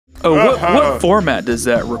Oh, what format does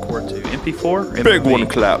that record to? MP4? Or Big MOV? one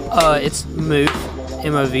clap. It's MOV.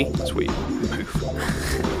 M-O-V. Sweet.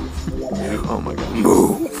 Oh my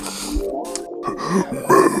god.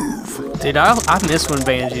 Dude, I miss when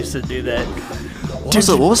bands used to do that. What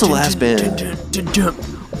was the last band?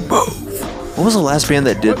 What was the last band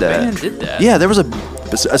that did that? Band did that? Yeah, there was a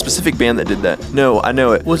specific band that did that. No, I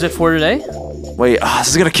know it. Was it for today? Wait, this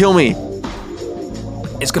is gonna kill me.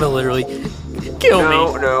 It's gonna literally kill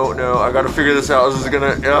me. No. I gotta figure this out. This is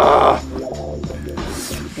gonna.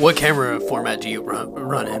 What camera format do you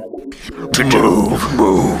run in? Move.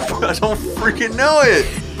 I don't freaking know it.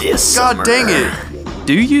 This God summer. dang it.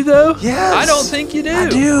 Do you though? Yes. I don't think you do. I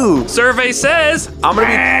do. Survey says I'm gonna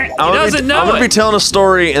be. he doesn't know I'm gonna it. be telling a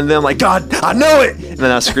story, and then I'm like, God, I know it, and then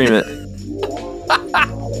I scream it.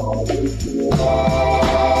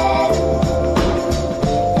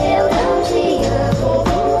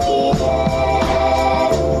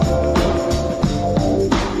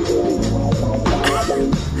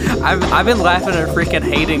 I've been laughing at freaking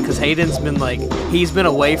Hayden because Hayden's been he's been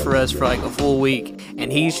away for us for like a full week,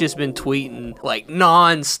 and he's just been tweeting like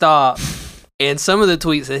non-stop. And some of the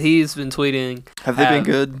tweets that he's been tweeting Have they been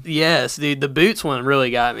good? Yes, dude. The boots one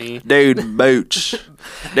really got me. Dude, boots.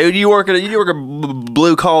 Dude, you work a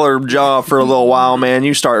blue collar job for a little while, man.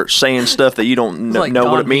 You start saying stuff that you don't Like know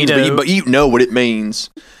what Don it means, Vito. but you know what it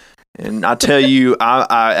means. And I tell you,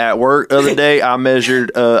 I at work the other day,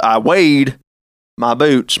 I weighed my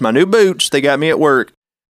boots, my new boots. They got me at work.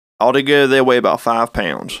 Altogether, they weigh about 5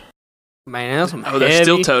 pounds. Man, that's some Oh, they're heavy,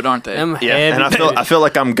 still toed, aren't they? them Yeah, heavy and I feel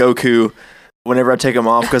like I'm Goku whenever I take them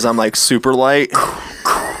off because I'm like super light.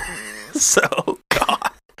 So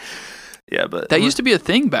God, yeah, but That used to be a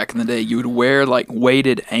thing back in the day. You would wear like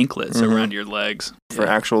weighted anklets Mhm. around your legs for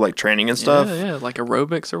actual like training and stuff. Yeah, like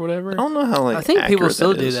aerobics or whatever. I don't know how like. I think people accurate still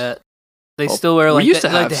that do is. that. They Well, still wear we like used to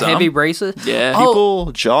like have the some. heavy bracelets. Yeah. Oh.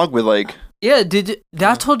 People jog with like. Yeah,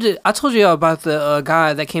 I told you about the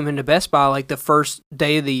guy that came into Best Buy like the first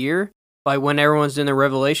day of the year, like when everyone's doing their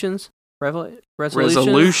resolutions.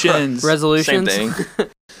 Resolutions. Resolutions. Same thing.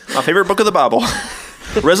 My favorite book of the Bible.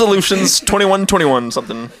 Resolutions 21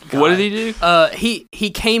 something. What did he do? He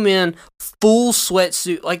came in full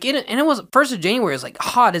sweatsuit, like and it was 1st of January. It was like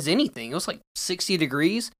hot as anything. It was like 60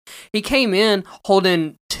 degrees. He came in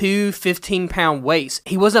holding 2 15-pound weights.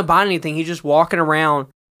 He wasn't buying anything. He just walking around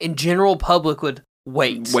in general public with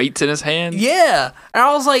weights. Weights in his hand. Yeah, and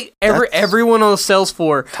I was like, everyone on the sales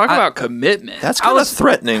floor. Talk about commitment. That's I kind of was-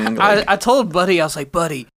 threatening. Like, I told Buddy, I was like,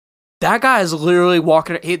 Buddy, that guy is literally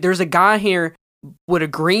walking. There's a guy here with a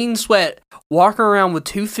green sweat walking around with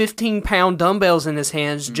 2 15-pound dumbbells in his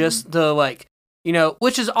hands, just to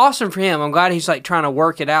which is awesome for him. I'm glad he's like trying to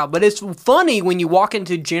work it out. But it's funny when you walk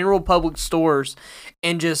into general public stores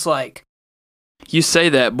and just like. You say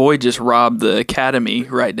that boy just robbed the academy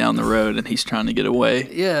right down the road, and he's trying to get away.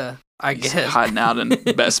 Yeah, I He's guess. hiding out in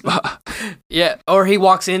Best Buy. Yeah, or he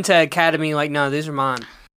walks into Academy like, no, these are mine.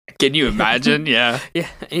 Can you imagine? Yeah. Yeah,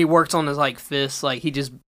 and he works on his like fists, like he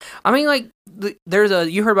just. I mean, like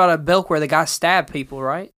you heard about a Belk where the guy stabbed people,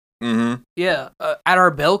 right? mm-hmm. Yeah, at our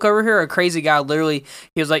Belk over here, a crazy guy literally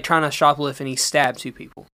he was like trying to shoplift and he stabbed 2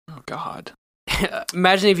 people. Oh God.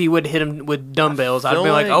 Imagine if he would hit him with dumbbells. I'd feel be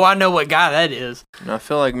like, like- oh, I know what guy that is. And I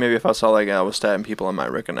feel like maybe if I saw that guy was stabbing people, I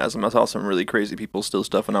might recognize him. I saw some really crazy people steal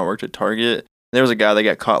stuff when I worked at Target. There was a guy that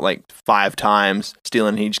got caught like 5 times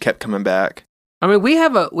stealing. He just kept coming back. I mean, we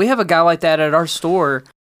have a guy like that at our store.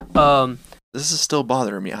 This is still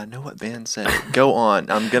bothering me. I know what Van said. Go on.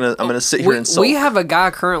 I'm gonna sit here and sulk. We have a guy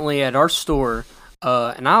currently at our store,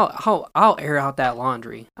 and I'll air out that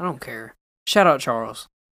laundry. I don't care. Shout out Charles.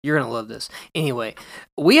 You're gonna love this. Anyway,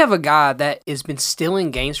 we have a guy that has been stealing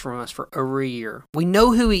games from us for over a year. We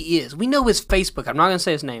know who he is. We know his Facebook. I'm not gonna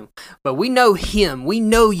say his name, but we know him. We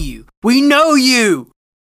know you. We know you.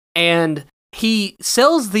 And he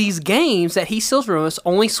sells these games that he sells from us,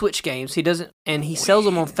 only Switch games. He doesn't, and he sells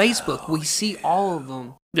them on Facebook. We see all of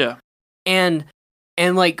them. Yeah. And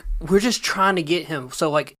like we're just trying to get him. So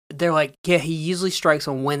like they're like, yeah, he usually strikes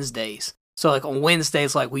on Wednesdays. So like on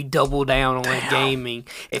Wednesdays, like we double down on like gaming.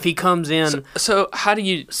 If he comes in, So how do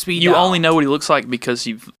you Speed you dial. only know what he looks like because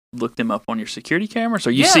you've looked him up on your security cameras,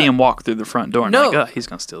 or you Yeah. see him walk through the front door and No. like, oh, he's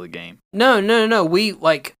gonna steal the game. no,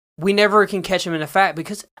 we never can catch him in a fact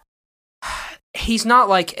because he's not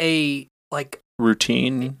like a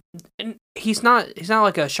routine. and he's not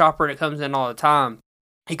like a shopper that comes in all the time.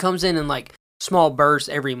 He comes in like small bursts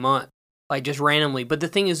every month, like just randomly. But the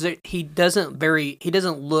thing is that he doesn't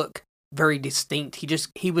look very distinct.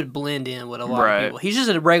 He would blend in with a lot Right. of people. He's just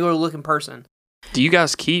a regular looking person. Do you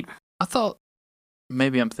guys keep? I thought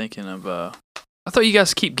maybe I'm thinking of I thought you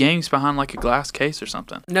guys keep games behind like a glass case or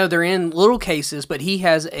something. No, they're in little cases, but he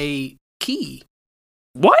has a key.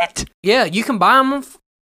 What? Yeah, you can buy them.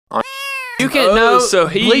 You can Oh, no. so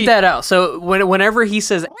he- bleep that out. So whenever he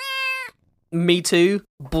says "me too,"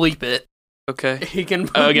 bleep it. Okay. He can.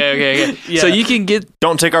 Okay. Yeah. So you can get.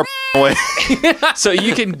 Don't take our away. So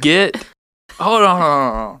you can get. Hold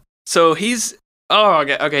on. So he's. Oh,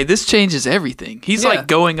 okay. This changes everything. He's Yeah. like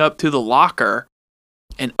going up to the locker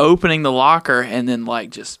and opening the locker and then like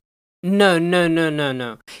just. No.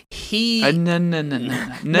 He.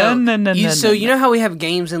 No. So you know how we have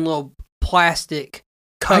games in little plastic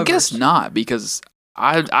covers? I guess not because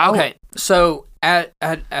I Okay, so at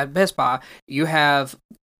Best Buy, you have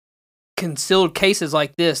concealed cases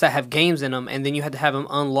like this that have games in them, and then you had to have them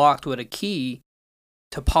unlocked with a key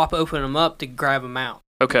to pop open them up to grab them out.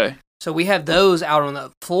 Okay. So we have those out on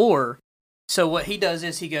the floor. So what he does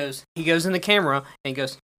is he goes in the camera and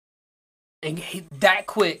goes, and that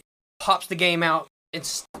quick pops the game out. And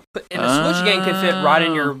the Switch game can fit right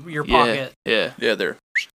in your pocket. Yeah. Yeah, there.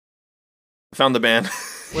 Found the band.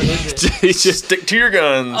 What is it? Just stick to your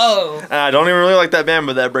guns. Oh, I don't even really like that band,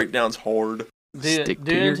 but that breakdown's hard. do Stick it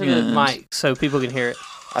to your into the guns. mic so people can hear it.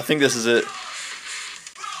 I think this is it.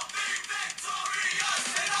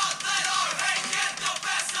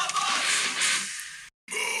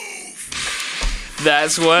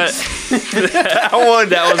 That's what That one.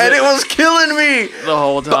 That was and it. it was killing me. the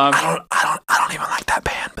whole time. I don't even like that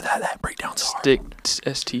band, but that breakdown's hard. Stick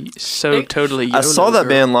ST. So Stick- totally. I saw YOLO, that girl.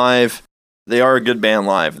 band live. They are a good band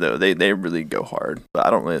live, though. They really go hard. But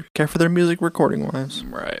I don't really care for their music recording wise.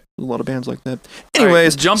 Right. A lot of bands like that. All right,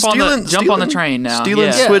 Anyways, jump on the train now. Stealing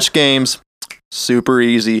Yeah. Switch games, super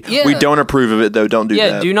easy. Yeah. We don't approve of it, though. Don't do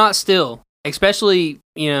that. Do not steal, especially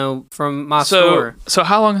from my store. So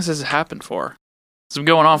how long has this happened for? It's been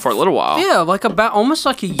going on for a little while. Yeah, like almost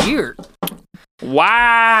like a year.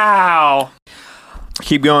 Wow.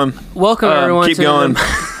 Keep going. Welcome everyone. Keep to going.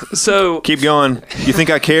 So Keep going. You think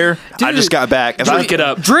I care? I Dude, just got back. If drink I, it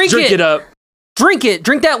up. Drink it. it up. Drink it.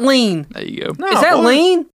 Drink that lean. There you go. No, Is that boy.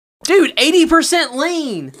 lean, dude? 80%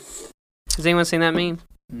 lean. Has anyone seen that meme?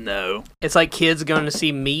 No. It's like kids going to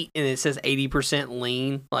see meat and it says 80%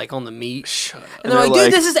 lean, like on the meat. Shut up. And they're like, they're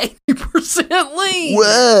dude, like, this is 80% lean.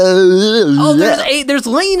 Whoa. Oh, there's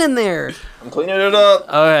lean in there. I'm cleaning it up.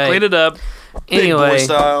 All right. Clean it up. Big boy Anyway,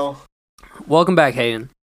 style. welcome back, Hayden.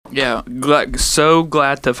 Yeah. So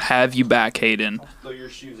glad to have you back, Hayden.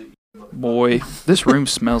 Boy, this room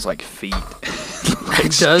smells like feet. Like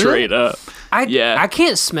Does it? straight up. Yeah. I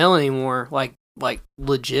can't smell anymore. Like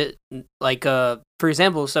legit. Like for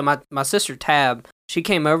example, so my sister Tab, she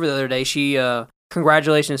came over the other day. She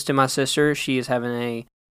congratulations to my sister. She is having a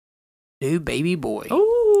new baby boy.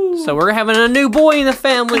 Ooh. So we're having a new boy in the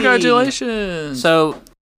family. Congratulations. So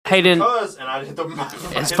Hayden, Because, and I hit the,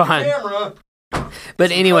 It's I hit fine. The camera.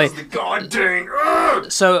 but anyway, Because the god dang.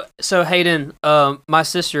 Ugh. so Hayden, my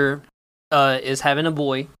sister is having a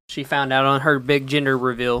boy. She found out on her big gender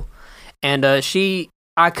reveal, and I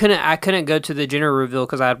couldn't go to the gender reveal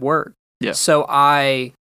because I had work. Yeah. So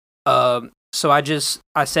I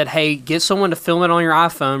said, hey, get someone to film it on your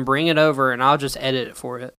iPhone, bring it over, and I'll just edit it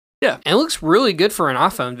for it. Yeah. And it looks really good for an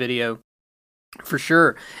iPhone video, for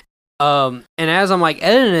sure. And as I'm like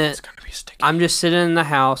editing it, It's gonna be sticky. I'm just sitting in the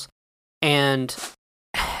house, and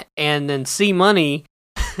then C Money's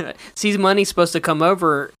supposed to come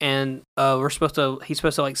over, and he's supposed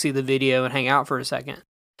to like see the video and hang out for a second.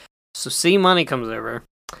 So C Money comes over.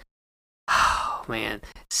 Oh man,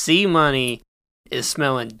 C Money is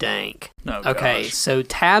smelling dank. Oh, Okay, gosh. so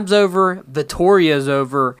Tab's over, Victoria's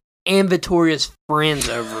over, and Victoria's friend's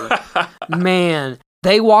over. Man,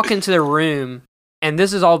 they walk into the room, and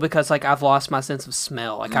this is all because like I've lost my sense of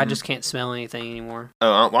smell. Like I Mhm. just can't smell anything anymore.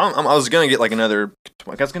 Oh, well, I was gonna get like another.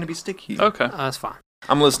 That's gonna be sticky. Okay. That's fine.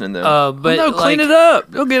 I'm listening though. But no, like, clean it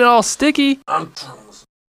up. Don't get it all sticky. I'm trying to listen.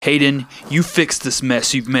 Hayden, you fix this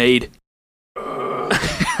mess you've made.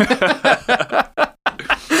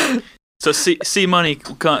 So see money,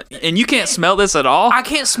 and you can't smell this at all. I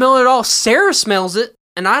can't smell it at all. Sarah smells it,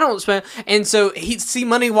 and I don't smell. And so C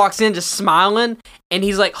Money walks in just smiling, and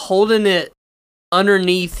he's like holding it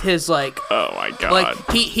underneath his like Oh my god!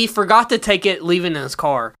 like he forgot to take it leaving in his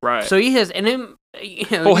car. Right. So he has and then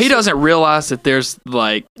Well, he doesn't realize that there's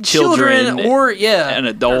like children, or yeah. and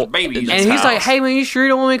adult There's babies. in And this he's like, house. "Hey man, you sure you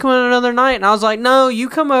don't want me to come in another night?" And I was like, "No, you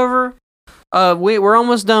come over. We're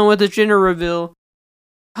almost done with the gender reveal."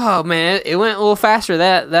 Oh man, it went a little faster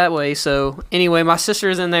that way. So anyway, my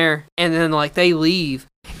sister's in there, and then like they leave,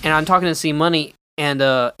 and I'm talking to C Money, and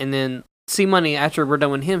then C Money after we're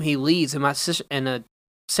done with him, he leaves, and my sister and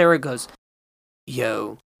Sarah goes,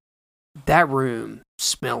 "Yo, that room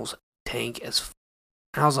smells dank as f-.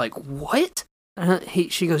 And I was like, what?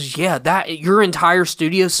 She goes, yeah, that your entire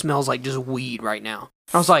studio smells like just weed right now.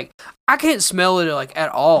 I was like, I can't smell it like at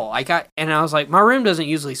all. And I was like, my room doesn't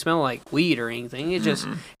usually smell like weed or anything. It just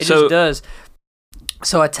just does.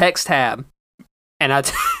 So I text Tab, and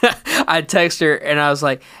I text her, and I was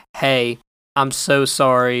like, hey, I'm so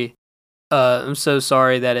sorry. I'm so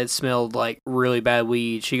sorry that it smelled like really bad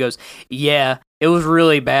weed. She goes, yeah, it was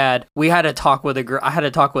really bad. We had to talk with I had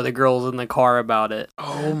to talk with the girls in the car about it.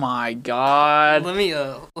 Oh my God. Let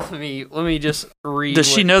me just read. Does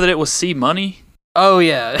she know that it was C Money? Oh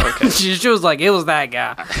yeah. Okay. she was like, it was that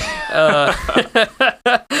guy.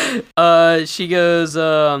 She goes,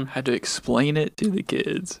 had to explain it to the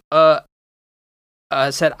kids.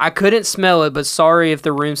 Said, I couldn't smell it, but sorry if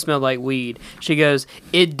the room smelled like weed. She goes,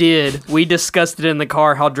 it did. We discussed it in the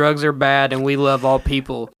car, how drugs are bad and we love all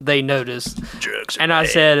people. They noticed. Drugs are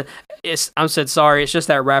bad. I said, sorry, it's just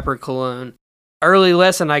that rapper cologne. Early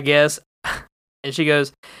lesson, I guess. And she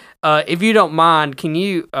goes, if you don't mind, can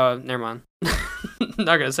you, never mind.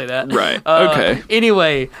 Not gonna say that. Right. Okay.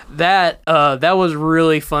 Anyway, that was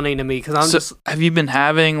really funny to me because have you been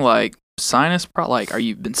having like sinus are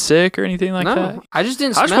you been sick or anything like that? I just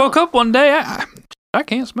didn't smell. I just woke up one day, I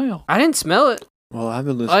can't smell. I didn't smell it. Well, I've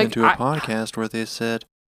been listening to a podcast where they said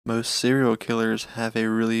most serial killers have a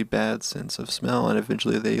really bad sense of smell, and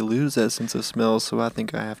eventually they lose that sense of smell, so I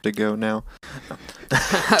think I have to go now.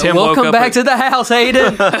 Tim, welcome back to the house,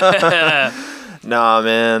 Hayden. Nah,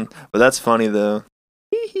 man. But that's funny, though.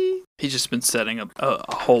 He's just been setting up a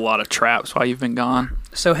whole lot of traps while you've been gone.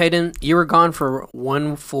 So, Hayden, you were gone for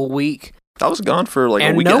 1 full week. I was gone for like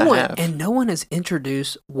a week and a half. And no one has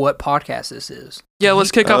introduced what podcast this is. Yeah, let's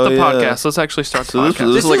kick off the podcast. Let's actually start the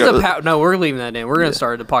podcast. This is no, we're leaving that in. We're going to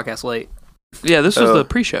start the podcast late. Yeah, this was the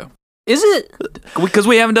pre-show. Is it? Because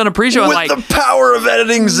we haven't done a pre-show in the power of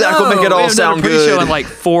editing, Zach will make it all sound good. We haven't done a pre-show in like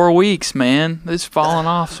 4 weeks, man. It's falling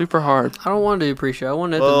off super hard. I don't want to do a pre-show. I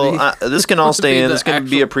want it to be... this can all stay in. This can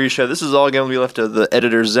be a pre-show. This is all going to be left to the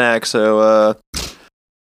editor, Zach. So,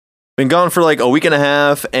 been gone for like a week and a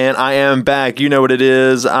half, and I am back. You know what it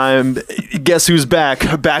is. Guess who's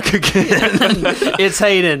back? Back again. It's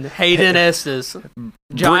Hayden. Hayden Estes.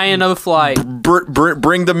 Giant of flight.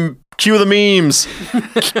 Bring them... Cue the memes.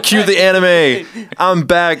 Cue the anime. I'm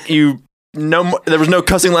back. There was no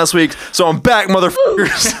cussing last week, so I'm back,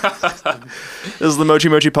 motherfuckers. This is the Mochi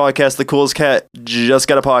Mochi Podcast. The coolest cat just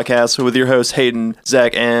got a podcast with your hosts Hayden,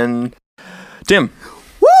 Zach, and Tim.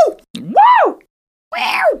 Woo! Woo!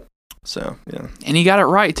 Wow! So, yeah. And he got it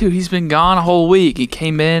right, too. He's been gone a whole week. He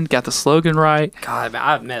came in, got the slogan right. God, man,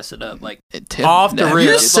 I've messed it up. Like, off the rip.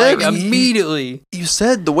 You said immediately. You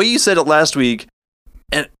said, the way you said it last week,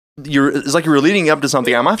 and it's like you were leading up to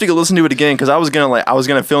something. I might have to go listen to it again because I was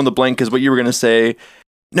gonna fill in the blank because what you were gonna say.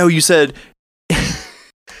 No, you said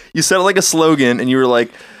you said it like a slogan, and you were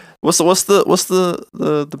like, "What's the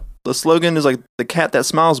slogan is like the cat that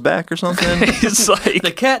smiles back or something." It's like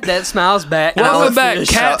the cat that smiles back. Welcome back.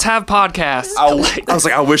 Cats have podcasts. I was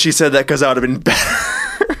like, I wish he said that because that would have been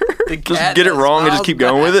better. Just get it wrong and just keep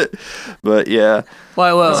going with it. But yeah,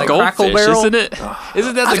 what like goldfish, Crackle Barrel? Isn't it?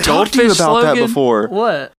 Isn't that the goldfish about slogan? That before?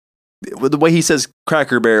 What? The way he says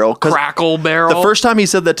Cracker Barrel. Crackle Barrel. The first time he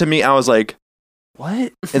said that to me, I was like,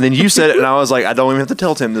 what? And then you said it, and I was like, I don't even have to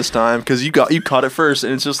tell Tim this time because you caught it first,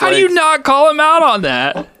 and it's just How do you not call him out on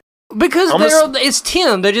that? Because it's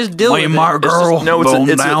Tim. They're just doing it. My girl.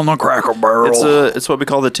 It's down the Cracker Barrel. It's what we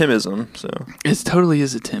call the Timism. So it totally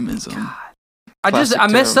is a Timism. God. I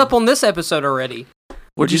messed up on this episode already.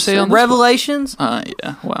 What'd you say on this Revelations?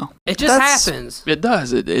 Yeah, well. It just happens. It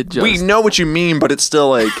does. It just... We know what you mean, but it's still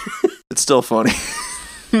like, it's still funny.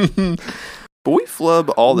 But we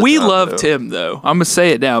flub all the time. We love though. Tim, though. I'm going to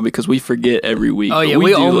say it now because we forget every week. Oh, yeah,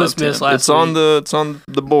 we almost missed last week. It's on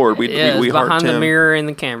the board. We heart behind Tim. the mirror in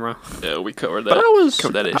the camera. Yeah, we covered that. But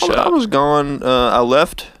I was gone. I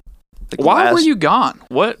left. Why were you gone?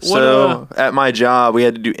 So at my job, we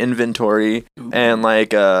had to do inventory. Ooh. And like,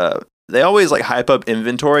 they always like hype up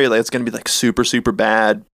inventory. Like it's going to be like super, super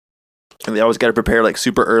bad. And they always got to prepare like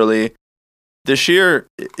super early. This year,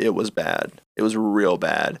 it was bad. It was real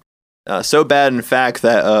bad. So bad, in fact,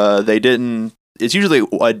 that they didn't. It's usually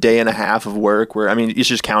a day and a half of work where, I mean, it's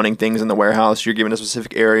just counting things in the warehouse. You're given a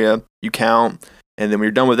specific area, you count, and then when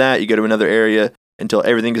you're done with that, you go to another area until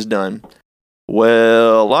everything is done.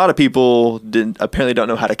 Well, a lot of people apparently don't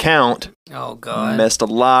know how to count. Oh, God. Messed a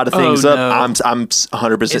lot of things up. I'm 100%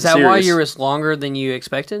 serious. Is that why you were longer than you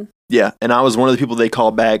expected? Yeah, and I was one of the people they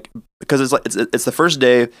called back because it's the first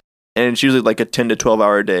day, and it's usually like a 10 to 12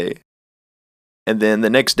 hour day. And then the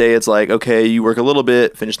next day, it's like, okay, you work a little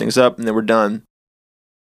bit, finish things up, and then we're done.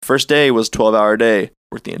 First day was 12-hour day,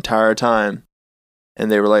 worked the entire time.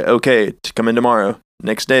 And they were like, okay, to come in tomorrow.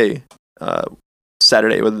 Next day,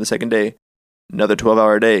 Saturday, within the second day, another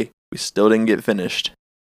 12-hour day. We still didn't get finished.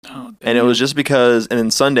 Oh, And it was just because, and then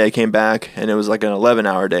Sunday I came back, and it was like an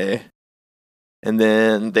 11-hour day. And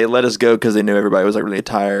then they let us go because they knew everybody was like really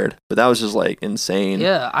tired. But that was just like insane.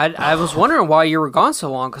 Yeah, I was wondering why you were gone so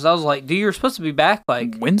long because I was like, dude, you're supposed to be back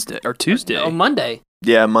like Wednesday or Tuesday. on Monday.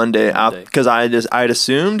 Yeah, Monday. Monday. Because I'd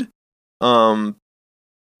assumed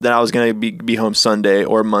that I was gonna be home Sunday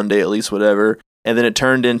or Monday at least, whatever. And then it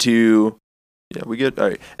turned into, yeah, we good. All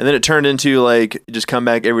right. And then it turned into like just come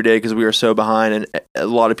back every day because we were so behind, and a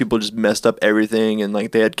lot of people just messed up everything, and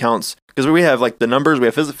like they had counts because we have like the numbers, we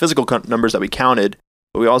have physical numbers that we counted,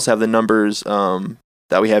 but we also have the numbers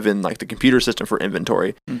that we have in like the computer system for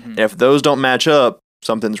inventory. Mhm. And if those don't match up,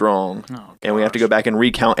 something's wrong. Oh, And we have to gosh. go back and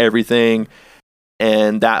recount everything.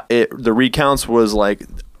 And the recounts was like,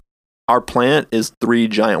 our plant is 3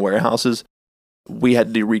 giant warehouses. We had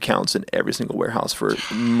to do recounts in every single warehouse for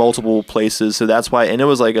multiple places. So that's why, and it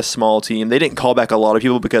was like a small team. They didn't call back a lot of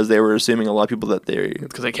people because they were assuming a lot of people that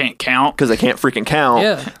Because they can't count. because they can't freaking count.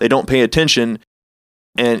 Yeah. They don't pay attention.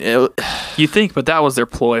 And You think, but that was their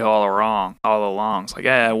ploy all along. It's like,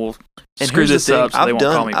 yeah, we'll And screw here's the this thing, up so they I've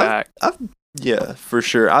won't call me back. yeah, for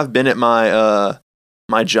sure. I've been at my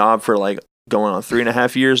my job for like going on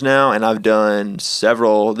 3.5 years now, and I've done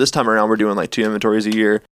several. This time around, we're doing like 2 inventories a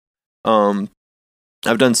year.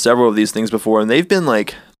 I've done several of these things before, and they've been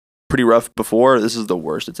like pretty rough before. This is the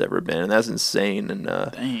worst it's ever been, and that's insane. And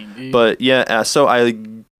Dang, dude. but yeah, so I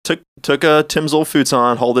took a Tim's old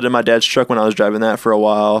futon, hauled it in my dad's truck when I was driving that for a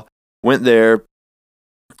while. Went there,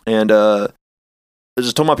 and I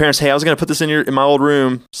just told my parents, "Hey, I was gonna put this in my old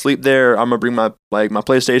room, sleep there. I'm gonna bring my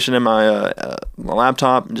PlayStation and my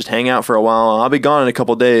laptop and just hang out for a while. I'll be gone in a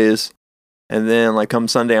couple days." And then like come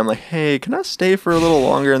Sunday, I'm like, "Hey, can I stay for a little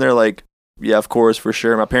longer?" And they're like, "Yeah, of course, for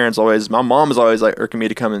sure." My mom is always like irking me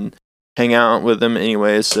to come and hang out with them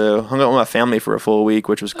anyway. So hung out with my family for a full week,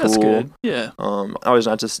 which was cool. That's good. Yeah. Always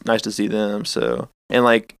nice to see them. So, and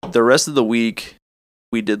like the rest of the week,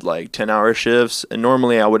 we did like 10-hour shifts, and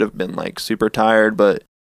normally I would have been like super tired, but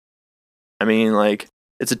I mean, like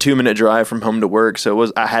it's a 2-minute drive from home to work,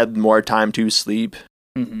 so I had more time to sleep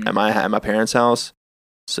Mhm. at my parents' house.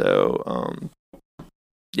 So,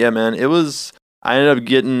 yeah, man, I ended up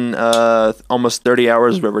getting almost 30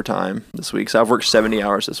 hours of overtime this week. So I've worked 70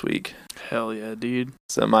 hours this week. Hell yeah, dude.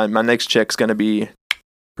 So my next check's gonna be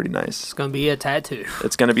pretty nice. It's gonna be a tattoo.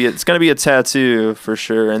 It's gonna be a tattoo for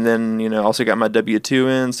sure, and then also got my W-2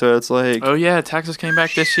 in, so it's like Oh yeah, taxes came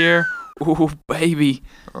back this year. Ooh, baby.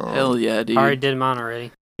 um, Hell yeah, dude. I already did mine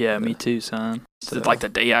already. Yeah, me too, son. So- It's like the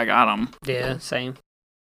day I got them. Yeah, same.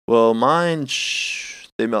 Well, mine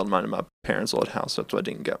they mailed mine to my parents' old house, so that's why I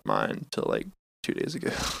didn't get mine till like 2 days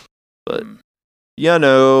ago. But yeah,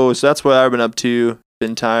 no, so that's what I've been up to.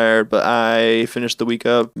 Been tired, but I finished the week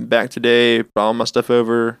up. Back today, brought all my stuff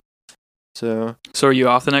over. So So are you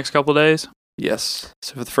off the next couple days? yes,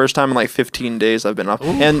 so for the first time in like 15 days, I've been off, Ooh.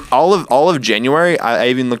 and all of January. I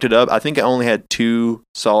even looked it up. I think I only had 2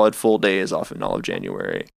 solid full days off in all of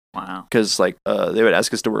January. Wow. Because like they would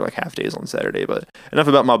ask us to work like half days on Saturday. But enough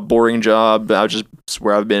about my boring job. I was just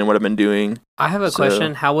where I've been, what I've been doing. I have a So-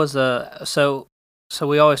 question. How was so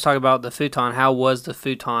we always talk about the futon. How was the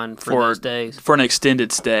futon for For- those days? For an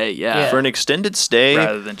extended stay, yeah. Yeah. For an extended stay,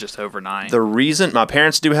 Rather than just overnight. the reason my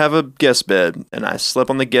parents do have a guest bed, and I slept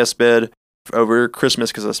on the guest bed over Christmas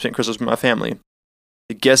because I spent Christmas with my family.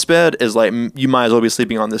 The guest bed is like you might as well be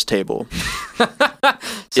sleeping on this table.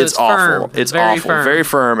 So It's awful. firm. It's very awful. firm. Very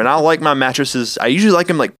firm. And I like my mattresses. I usually like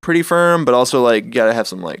them like pretty firm, but also like you gotta have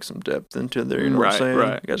some depth into there. You know what I'm Right, saying?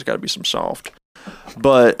 right. You guys gotta be some soft.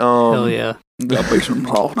 But Hell yeah. Got to be some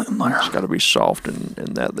problem in there. It's got to be soft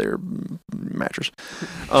in that there mattress.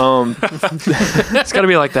 It's got to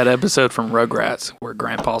be like that episode from Rugrats where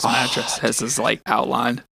Grandpa's mattress has this like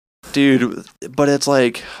outline. Dude, but it's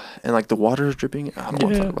like, and like the water is dripping. I don't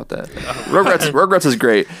want to Yeah. talk about that. Rugrats is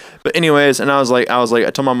great. But anyways, and I was like, I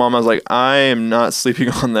told my mom, I was like, I am not sleeping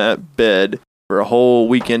on that bed for a whole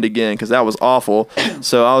weekend again because that was awful.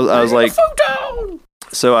 So I was like,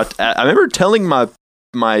 so I remember telling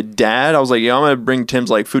my dad, I was like, yeah, I'm gonna bring Tim's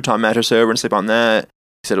like futon mattress over and sleep on that.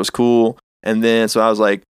 He said it was cool. And then so I was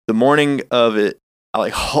like, the morning of it, I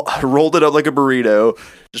like I rolled it up like a burrito,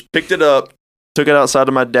 just picked it up, took it outside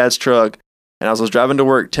of my dad's truck, and as I was driving to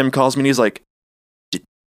work, Tim calls me and he's like,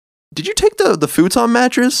 did you take the futon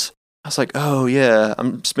mattress? I was like, oh yeah,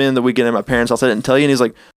 I'm spending the weekend at my parents' house. I didn't tell you. And he's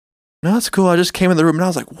like, no, that's cool. I just came in the room and I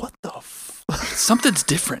was like, what the Something's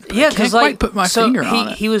different. Yeah, I because can't like quite put my so finger on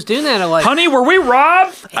it. he was doing that at like Honey, were we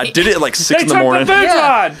robbed? I did it at like 6 in the took the morning. food.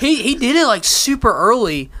 yeah, on. he did it like super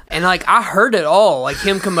early, and like I heard it all, like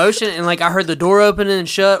him commotion, and like I heard the door opening and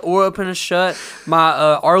shut, or open and shut. My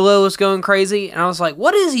Arlo was going crazy, and I was like,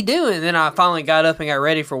 "What is he doing?" And then I finally got up and got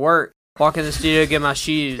ready for work. Walk in the studio, get my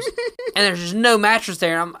shoes, and there's just no mattress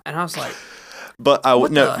there, and I was like, But I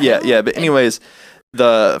would no, the yeah, hell? yeah. But anyways,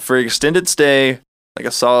 for extended stay, like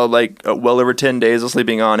a solid well over 10 days of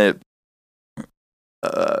sleeping on it.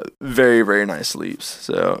 Very very nice sleeps.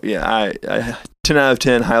 So yeah, I 10 out of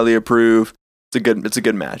 10, highly approve. It's a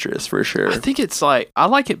good mattress for sure. I think it's like I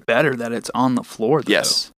like it better that it's on the floor. Though.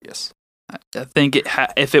 Yes. I think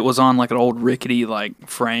if it was on like an old rickety like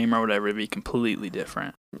frame or whatever, it'd be completely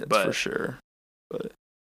different. That's But- for sure.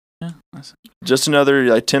 Yeah, that's- Just another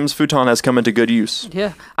like Tim's futon has come into good use.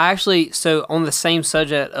 "Yeah." I actually, so on the same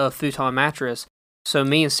subject of futon mattress, so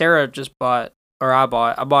me and Sarah just bought, or I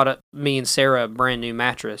bought me and Sarah a brand new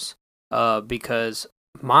mattress, because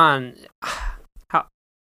mine,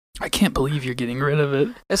 I can't believe you're getting rid of it.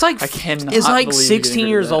 it's like I cannot. it's like believe you're 16 getting rid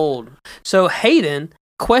years of that. old. So Hayden,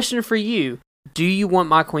 question for you: do you want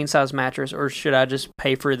my queen size mattress, or should I just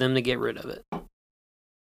pay for them to get rid of it?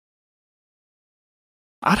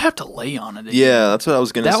 I'd have to lay on it. Again. Yeah, that's what I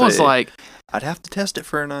was gonna say. That was like I'd have to test it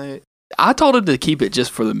for a night. I told him to keep it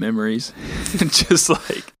just for the memories. Just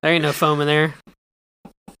like, There ain't no foam in there.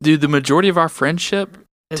 dude, the majority of our friendship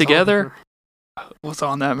It's Together? on- was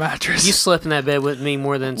on that mattress. You slept in that bed with me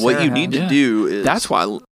more than What Sarah you has. need to Yeah. do is That's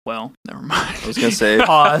why. Well, never mind. I was gonna say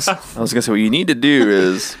Pause. what you need to do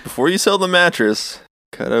is before you sell the mattress,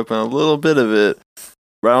 cut open a little bit of it,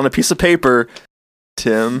 write on a piece of paper,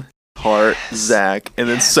 Tim, Hart, Zach, and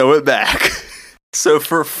then sew it back. So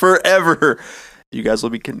for forever, you guys will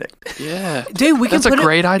be connected. Yeah, Dude, we can that's a put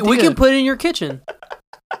great it, idea. We can put it in your kitchen.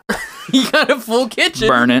 You got a full kitchen.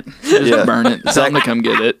 burn it. Just Yeah. burn it. Tell them to come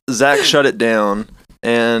get it. Zach shut it down,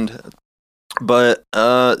 but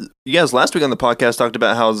you guys last week on the podcast talked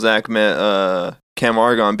about how Zach met Cam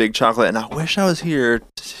Argon, Big Chocolate, and I wish I was here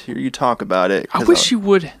to hear you talk about it. I wish you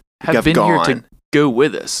would have been here to go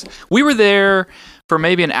with us. We were there for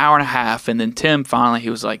maybe an hour and a half, and then Tim finally, he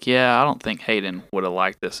was like, yeah, I don't think Hayden would have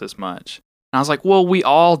liked this as much. And I was like, well, we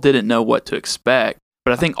all didn't know what to expect,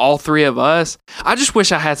 but I think all three of us, I just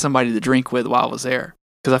wish I had somebody to drink with while I was there,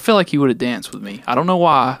 because I feel like you would have danced with me. I don't know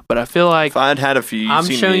why, but I feel like, If I'd had a few, I'm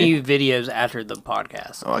seen showing me. you videos after the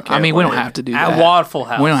podcast. Oh, I mean, we don't have to do At that. Waffle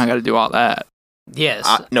House. We don't have to do all that. Yes.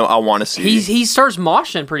 I want to see. He starts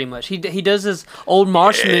moshing pretty much. He does his old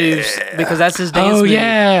mosh moves because that's his dance Oh, move.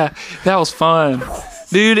 yeah. That was fun.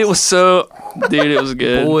 Dude, it was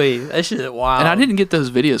good. Boy, that shit is wild. And I didn't get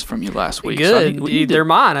those videos from you last week. so I Good. need- we Dude, need to- they're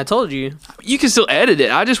mine. I told you. you can still edit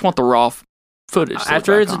it. I just want the raw footage. to look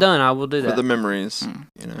After back it's on. done, I will do for that. the memories, Mm.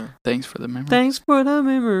 you know. Thanks for the memory. Thanks for the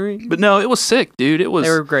memory. But no, it was sick, dude. It was. They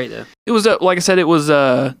were great though. It was like I said. It was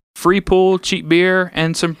free pool, cheap beer,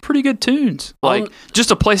 and some pretty good tunes. Like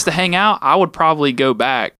just a place to hang out. I would probably go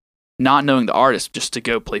back, not knowing the artist, just to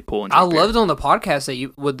go play pool and. I Drink beer. loved on the podcast that you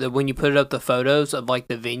when you put up the photos of like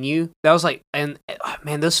the venue. That was like, and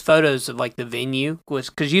man, those photos of like the venue was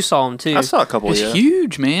because you saw them too. I saw a couple. It's Yeah,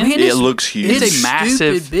 huge, man. Man, it looks huge. It's a stupid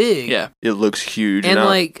massive- big. Yeah, It looks huge, And, I-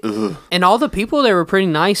 like, ugh. And all the people there were pretty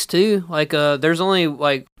nice too. Like there's only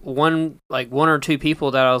like one or two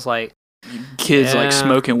people that I was like, kids like Yeah.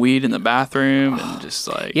 smoking weed in the bathroom and just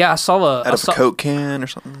like. yeah, I saw out of a Coke can or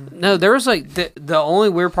something. No, there was like the only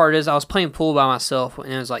weird part is I was playing pool by myself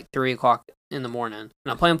and it was like 3:00 in the morning, and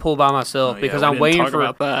I'm playing pool by myself Oh, yeah, because we I'm didn't waiting talk for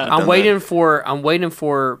about that. I'm done waiting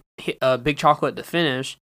for Big Chocolate to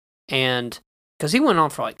finish, and because he went on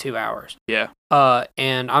for like 2 hours. Yeah.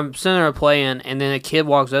 And I'm sitting there playing, and then a kid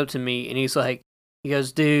walks up to me and he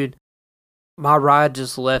goes, dude, my ride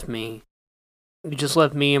just left me. You just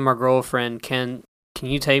left me and my girlfriend. Can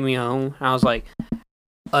you take me home? And I was like,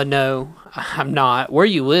 no, I'm not. Where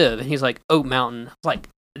you live? And he's like, Oak Mountain. I was like,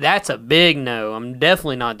 that's a big no. I'm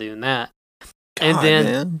definitely not doing that. And God, then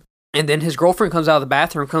man. and then his girlfriend comes out of the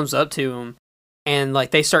bathroom, comes up to him, and like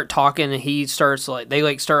they start talking, and he starts like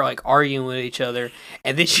they start arguing with each other,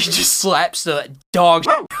 and then she just slaps the dog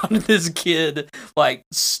out of this kid, like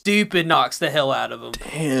stupid, knocks the hell out of him.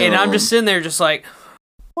 Damn. And I'm just sitting there, just like,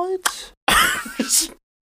 what? just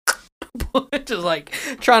like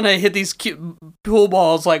trying to hit these pool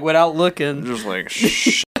balls like without looking. Just like,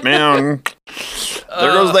 shh, man.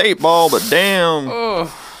 There goes the 8-ball, but damn.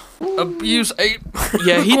 Oh, abuse 8.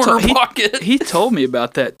 Yeah, corner pocket. he told me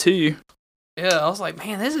about that too. Yeah, I was like,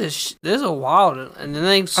 man, this is a wild. And then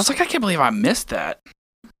they I was like, I can't believe I missed that.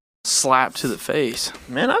 slap to the face.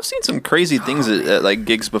 Man, I've seen some crazy things at like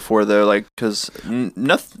gigs before though, like because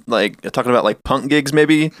nothing like talking about like punk gigs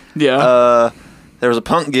maybe. Yeah. There was a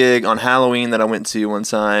punk gig on Halloween that I went to one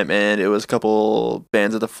time, and it was a couple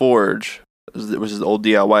bands at the Forge, which is the old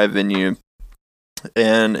DIY venue,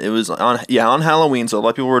 and it was on Halloween, so a lot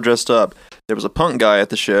of people were dressed up. There was a punk guy at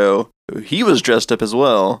the show. He was dressed up as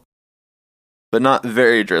well, but not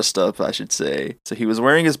very dressed up, I should say. So he was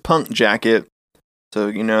wearing his punk jacket.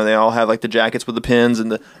 So they all have like the jackets with the pins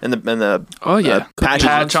and the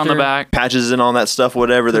patch on the back, patches and all that stuff,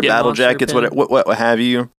 whatever. Their battle jackets, what have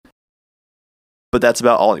you. But that's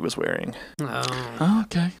about all he was wearing. Oh,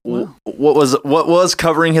 okay. Well. What was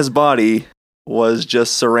covering his body was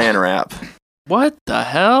just saran wrap. What the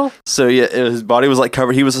hell? So yeah, his body was like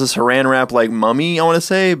covered. He was a saran wrap like mummy, I want to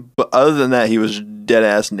say. But other than that, he was dead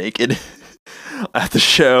ass naked at the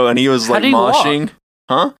show, and he was like moshing.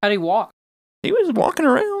 Huh? How'd he walk? He was walking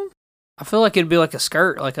around. I feel like it'd be like a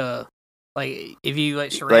skirt, like if you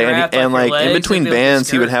like saran wrap, and like in between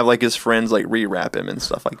bands, he would have like his friends like rewrap him and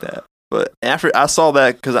stuff like that. But after I saw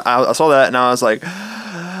that, because I saw that, and I was like,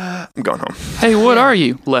 I'm going home. Hey, what are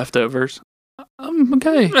you? Leftovers.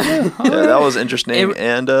 Okay. Yeah, that was interesting.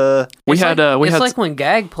 It's like when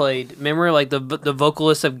Gag played. Remember, like the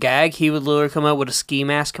vocalist of Gag, he would literally come out with a ski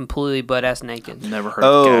mask, completely butt ass naked. Never heard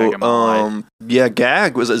of Gag in my life. Yeah,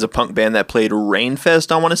 Gag is a punk band that played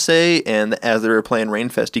Rainfest, I want to say, and as they were playing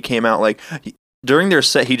Rainfest, he came out during their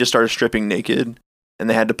set, he just started stripping naked. And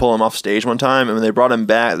they had to pull him off stage one time, and when they brought him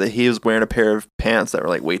back, that he was wearing a pair of pants that were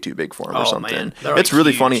like way too big for him or something. Man. It's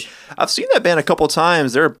really funny. I've seen that band a couple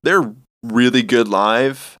times. They're really good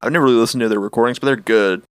live. I've never really listened to their recordings, but they're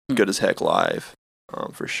good as heck live,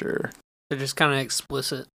 for sure. They're just kind of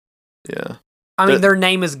explicit. Yeah. I mean, their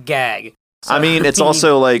name is Gag. So. I mean, it's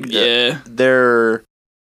also like it's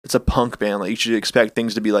a punk band. Like you should expect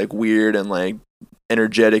things to be like weird and like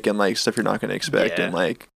energetic and like stuff you're not going to expect and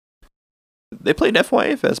like. They played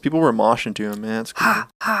FYA Fest. People were moshing to them, man. It's cool.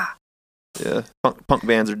 Yeah, punk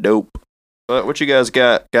bands are dope. But what you guys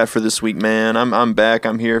got for this week, man? I'm back.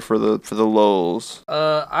 I'm here for the lulz.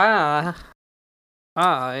 I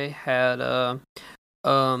had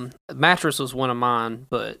mattress was one of mine,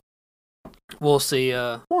 but we'll see.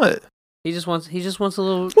 What? He just wants a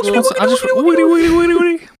little. I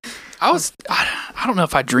don't know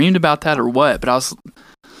if I dreamed about that or what, but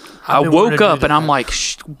I woke up and I'm like,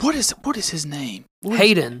 what is his name?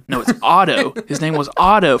 Hayden. No, it's Otto. His name was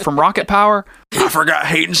Otto from Rocket Power. I forgot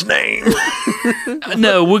Hayden's name.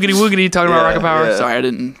 No, Woogity talking about Rocket Power. Yeah. Sorry, I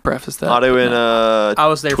didn't preface that. Otto and I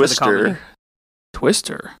was there Twister. For the comedy.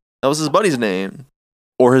 Twister. That was his buddy's name.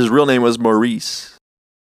 Or his real name was Maurice.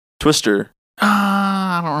 Twister.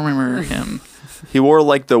 I don't remember him. He wore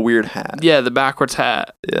like the weird hat. Yeah, the backwards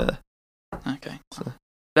hat. Yeah. Okay.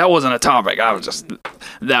 That wasn't a topic.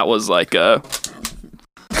 That was like a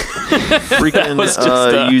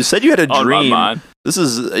freaking. You said you had a dream. This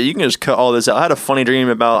is you can just cut all this out. I had a funny dream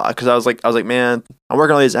about because I was like, man, I'm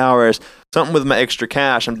working all these hours. Something with my extra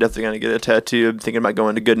cash. I'm definitely gonna get a tattoo. I'm thinking about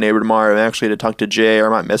going to Good Neighbor tomorrow. I'm actually to talk to Jay, or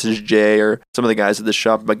I might message Jay or some of the guys at the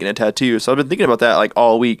shop about getting a tattoo. So I've been thinking about that like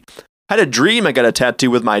all week. I had a dream I got a tattoo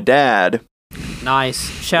with my dad. Nice.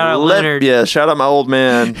 Shout out Leonard. Yeah, shout out my old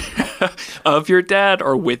man. Of your dad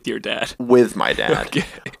or with your dad? With my dad. Okay.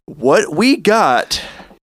 What we got,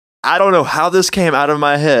 I don't know how this came out of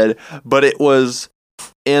my head, but it was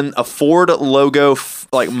in a Ford logo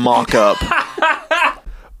like mock-up.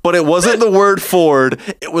 But it wasn't the word Ford.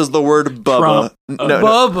 It was the word Bubba.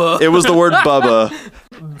 Bubba. It was the word Bubba.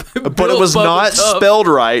 But it was not spelled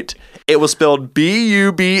right. It was spelled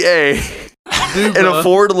B-U-B-A. In a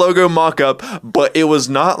Ford logo mock-up, but it was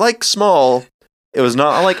not like small. It was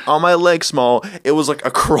not like on my leg small. It was like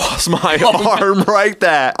across my arm like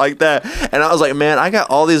that. And I was like, man, I got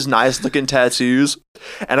all these nice looking tattoos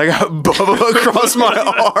and I got Bubba across my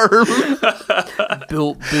arm.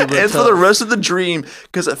 Built and for the rest of the dream,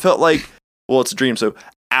 because it felt like, well, it's a dream, so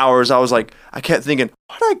hours, I was like, I kept thinking,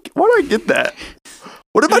 why did I get that?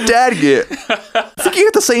 What did my dad get? I think he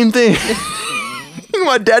got the same thing.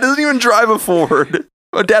 My dad doesn't even drive a Ford.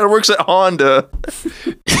 My dad works at Honda.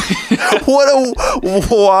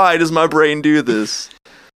 Why does my brain do this?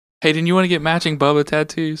 Hey, didn't you want to get matching Bubba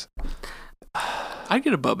tattoos? I'd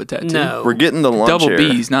get a Bubba tattoo. No. We're getting the lunch Double here.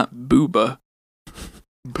 B's, not Booba.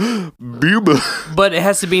 Booba. But it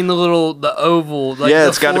has to be in the oval. Like yeah,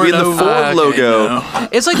 it's got to be in the Ford logo. No.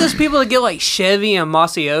 It's like those people that get like Chevy and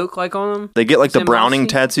Mossy Oak like on them. They get like the Browning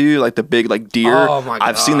tattoo, like the big like deer. Oh my God.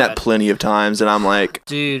 I've seen that plenty of times, and I'm like,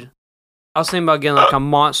 dude, I was thinking about getting like a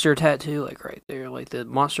monster tattoo, like right there, like the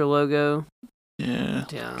monster logo. Yeah.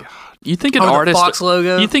 Yeah. You think an The artist? Fox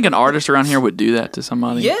logo. You think an artist around here would do that to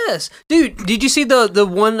somebody? Yes, dude. Did you see the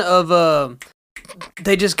one of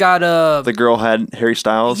they just got The girl had Harry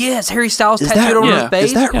Styles. Yes, Harry Styles Is tattooed on yeah. his face.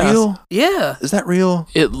 Is that real? Yeah. Is that real?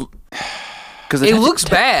 Because It looks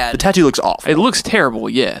bad. The tattoo looks awful. It looks terrible,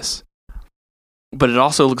 yes. But it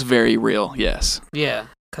also looks very real, yes. Yeah,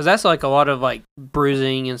 because that's like a lot of like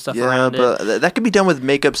bruising and stuff yeah, around but it. that could be done with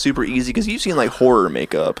makeup super easy. Because you've seen like horror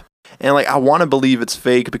makeup, and like I want to believe it's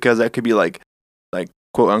fake because that could be like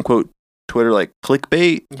quote unquote Twitter like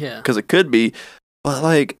clickbait. Yeah. Because it could be, but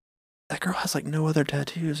like that girl has like no other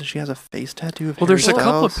tattoos, and she has a face tattoo of. Well, Harry there's a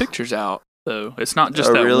couple of Styles. pictures out though. It's not just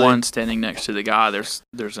Oh, that really? one standing next to the guy. There's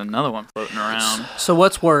another one floating around. So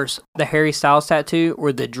what's worse, the Harry Styles tattoo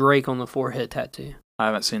or the Drake on the forehead tattoo? I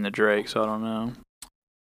haven't seen the Drake, so I don't know.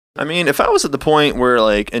 I mean, if I was at the point where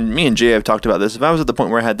like, and me and Jay have talked about this, if I was at the point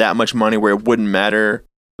where I had that much money where it wouldn't matter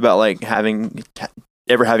about like having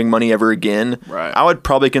money ever again, Right. I would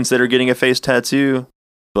probably consider getting a face tattoo,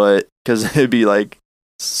 but because it'd be like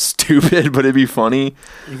stupid, but it'd be funny.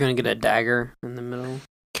 You're gonna get a dagger in the middle.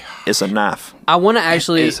 It's a knife. I want to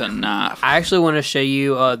actually. It's a knife. I actually want to show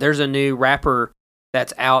you. There's a new rapper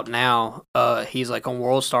that's out now. He's like on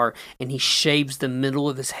World Star, and he shaves the middle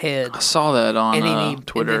of his head, I saw that on and then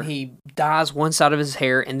Twitter. And then he dyes one side of his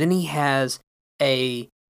hair, and then he has a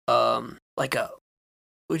like a.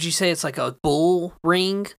 Would you say it's like a bull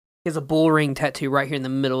ring? He has a bull ring tattoo right here in the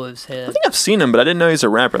middle of his I head. think I've seen him, but I didn't know he's a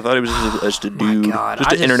rapper. I thought he was just a My dude, God,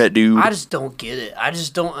 just I an internet dude. I just don't get it. I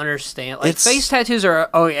just don't understand. Like It's- face tattoos are,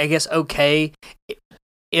 I guess okay,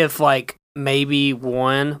 if like maybe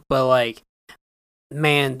one, but like,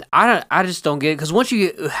 man, I just don't get it because once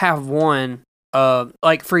you have one,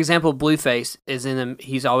 like for example, Blueface is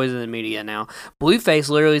he's always in the media now. Blueface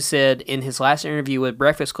literally said in his last interview with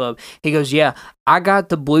Breakfast Club, he goes, "Yeah, I got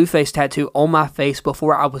the Blueface tattoo on my face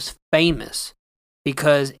before I was famous."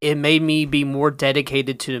 Because it made me be more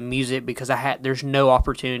dedicated to the music because there's no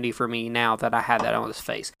opportunity for me now that I have that on his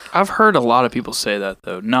face. I've heard a lot of people say that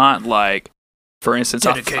though. Not like, for instance,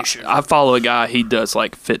 Dedication. I follow a guy. He does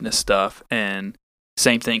like fitness stuff, and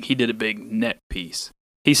same thing. He did a big neck piece.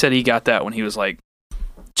 He said he got that when he was like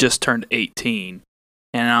just turned 18,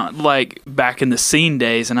 and like back in the scene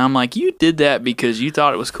days. And I'm like, you did that because you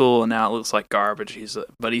thought it was cool, and now it looks like garbage.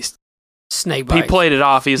 But he's Snake he bites. played it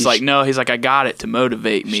off. He's like, no. He's like, I got it to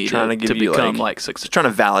motivate me trying to give you, become like, like successful. Just trying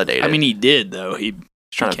to validate it. I mean, he did though. He's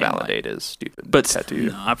trying to became, validate his stupid but tattoo.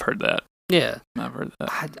 No, I've heard that. Yeah. I've heard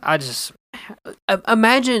that. I just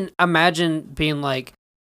imagine being like,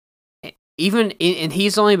 even and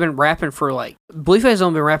he's only been rapping for like Blueface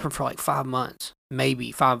only been rapping for like 5 months,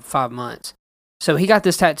 maybe five months. So he got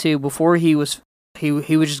this tattoo before he would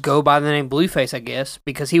just go by the name Blueface, I guess,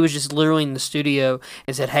 because he was just literally in the studio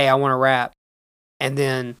and said, "Hey, I want to rap," and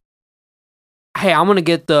then, "Hey, I'm gonna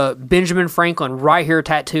get the Benjamin Franklin right here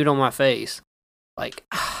tattooed on my face." Like,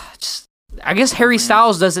 just I guess Harry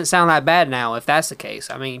Styles doesn't sound that bad now, if that's the case.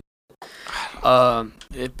 I mean,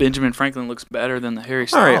 If Benjamin Franklin looks better than the Harry All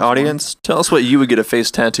Styles right, one. audience, tell us what you would get a face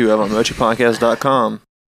tattoo of on mochipodcast.com.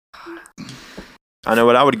 I know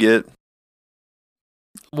what I would get.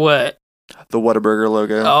 what? The Whataburger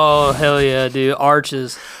logo. Oh, hell yeah, dude.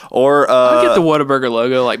 Arches. Or I get the Whataburger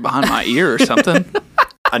logo like behind my ear or something.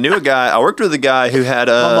 I knew a guy, I worked with a guy who had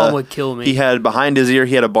My mom would kill me. he had behind his ear,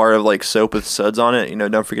 he had a bar of like soap with suds on it. You know,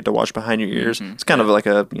 don't forget to wash behind your ears. Mhm. It's kind of like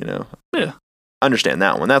a, you know, Yeah. understand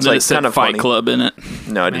that one. That's Then like it said kind of Fight funny. Club in it.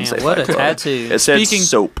 No, I Man, didn't say what Fight a Club. tattoo. It said Speaking-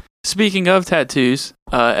 soap. Speaking of tattoos,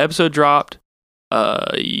 episode dropped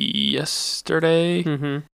yesterday,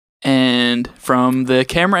 Mm-hmm. and from the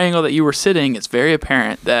camera angle that you were sitting, it's very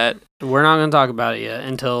apparent that We're not going to talk about it yet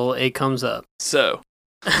until it comes up. so.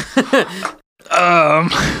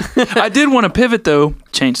 I did want to pivot though,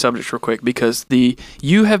 change subjects real quick because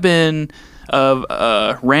you have been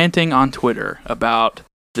ranting on Twitter about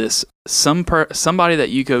this somebody that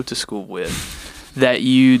you go to school with that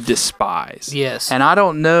you despise. Yes. And I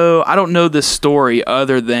don't know this story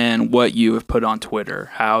other than what you have put on Twitter,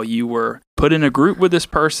 how you were put in a group with this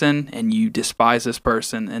person and you despise this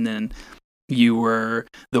person, and then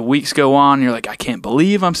the weeks go on and you're like, I can't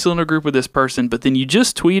believe I'm still in a group with this person, but then you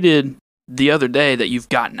just tweeted the other day that you've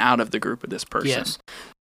gotten out of the group with this person. Yes.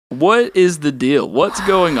 What is the deal? What's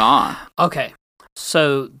going on? Okay.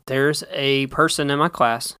 So there's a person in my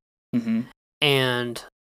class, Mm-hmm. and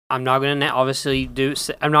I'm not going to obviously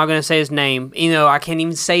I'm not going to say his name. You know, I can't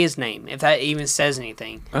even say his name if that even says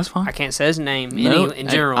anything. That's fine. I can't say his name No, in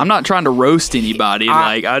general. I'm not trying to roast anybody.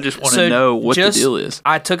 I just want to so know what the just- deal is.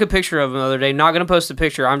 I took a picture of him the other day. Not going to post a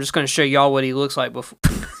picture. I'm just going to show y'all what he looks like before.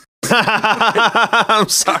 I'm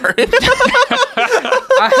sorry.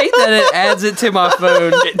 I hate that it adds it to my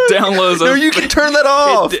phone. It downloads. No, you can turn that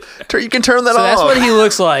off. You can turn that So off. that's what he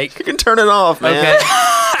looks like. You can turn it off, man. Okay.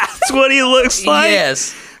 That's what he looks like.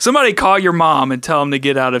 Yes. Somebody call your mom and tell him to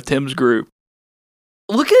get out of Tim's group.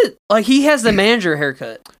 Look at like he has the manager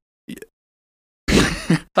haircut.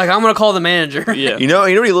 Like I'm gonna call the manager. Yeah. You know what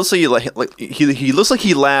he looks like? He looks like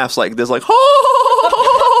he laughs like this, like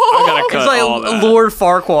I gotta cut It's like all that. Lord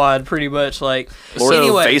Farquaad, pretty much. Like or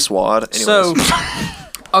anyway, face wad. Anyways. so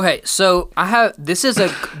okay, so I have this is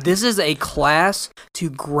a class to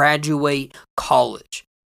graduate college.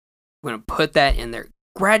 I'm gonna put that in there.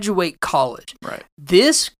 Graduate college. Right.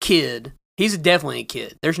 This kid, he's definitely a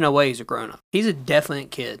kid. There's no way he's a grown up. He's a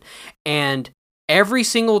definite kid, and every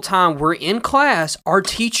single time we're in class, our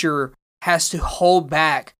teacher has to hold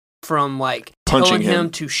back from like telling him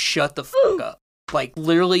to shut the fuck up. Like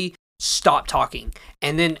literally stop talking.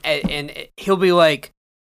 And then and he'll be like,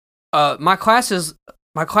 my class is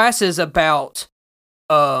about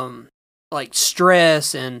like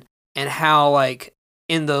stress and how like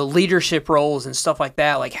in the leadership roles and stuff like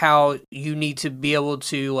that, like how you need to be able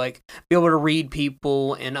to read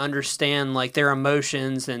people and understand like their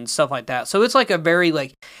emotions and stuff like that. So it's like a very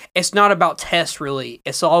like, it's not about tests really.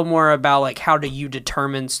 It's all more about like how do you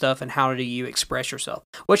determine stuff and how do you express yourself,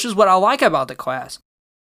 which is what I like about the class.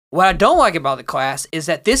 What I don't like about the class is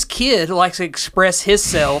that this kid likes to express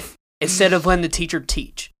himself instead of letting the teacher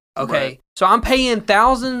teach. Okay, right. So I'm paying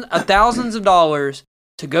thousands of dollars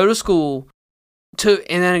to go to school.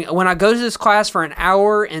 And then when I go to this class for an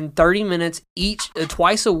hour and 30 minutes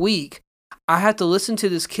twice a week, I have to listen to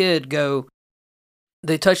this kid go.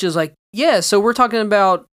 They touch is like, yeah. So we're talking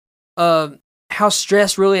about how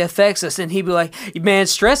stress really affects us, and he'd be like, man,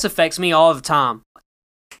 stress affects me all the time.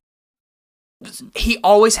 He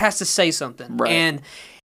always has to say something, right.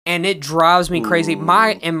 And it drives me crazy. So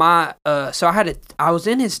I was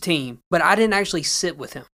in his team, but I didn't actually sit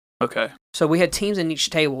with him. Okay. So we had teams in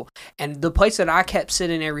each table, and the place that I kept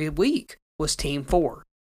sitting every week was Team 4.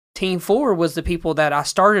 Team 4 was the people that I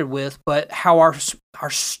started with, but how our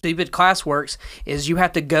stupid class works is you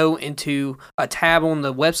have to go into a tab on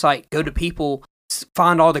the website, go to people,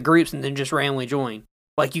 find all the groups, and then just randomly join.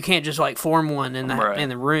 Like you can't just like form one in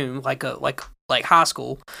the room like high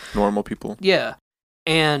school. Normal people. Yeah.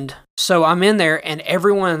 And so I'm in there, and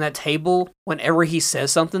everyone at that table, whenever he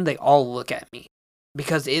says something, they all look at me.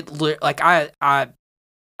 Because I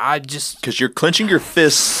just... Because you're clenching your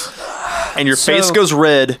fists, and your face goes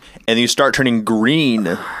red, and you start turning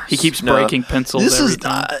green. He keeps breaking pencils every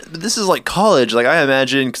time. This is like college. Like I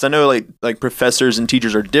imagine, because I know like professors and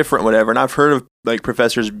teachers are different, whatever. And I've heard of like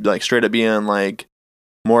professors like straight up being like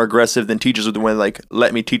more aggressive than teachers with the way like,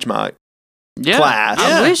 let me teach my class.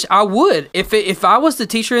 Yeah. I wish I would. If I was the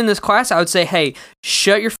teacher in this class, I would say, hey,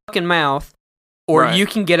 shut your fucking mouth. Or you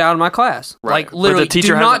can get out of my class. Right. Like literally,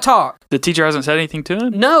 do not talk. The teacher hasn't said anything to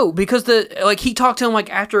him? No, because he talked to him like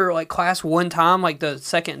after like class one time, like the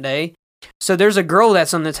second day. So there's a girl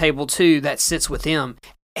that's on the table too that sits with him,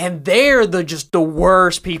 and they're just the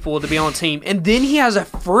worst people to be on the team. And then he has a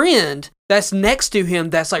friend that's next to him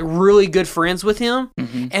that's like really good friends with him,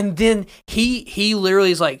 and then he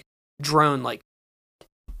literally is like drone like,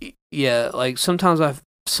 yeah, like sometimes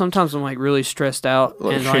I'm like really stressed out,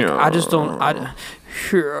 and like I just don't.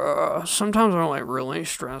 Sometimes I'm like really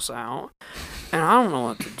stressed out, and I don't know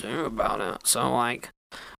what to do about it. So like,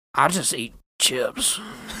 I just eat chips.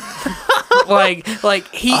 like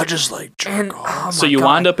he. I just like jerk off. So you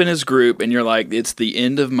wind up in his group, and you're like, "It's the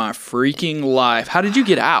end of my freaking life." How did you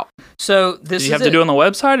get out? So did you have to do it on the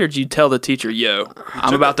website, or did you tell the teacher, "Yo,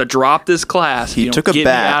 I'm about to drop this class. He took a get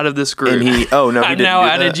bat me out of this group." And he didn't. Now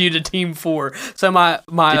added you to Team 4. So my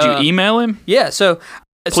did you email him? Yeah. So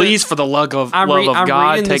please, for the love of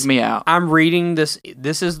God, take me out. I'm reading this.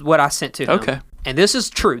 This is what I sent to him. Okay. And this is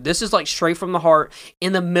true. This is like straight from the heart.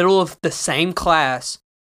 In the middle of the same class,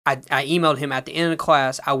 I emailed him at the end of the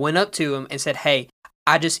class. I went up to him and said, hey,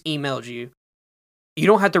 I just emailed you. You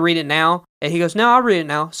don't have to read it now. And he goes, no, I'll read it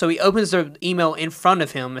now. So he opens the email in front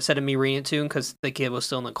of him instead of me reading it to him because the kid was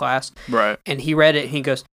still in the class. Right. And he read it and he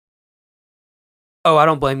goes, oh, I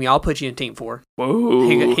don't blame you. I'll put you in Team 4.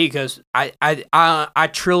 Whoa. He goes, I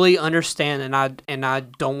truly understand, and I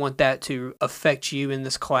don't want that to affect you in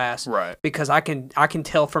this class, right? Because I can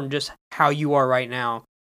tell from just how you are right now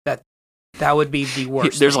that would be the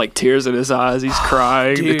worst. There's like tears in his eyes. He's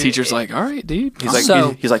crying. Dude, the teacher's like, all right, dude.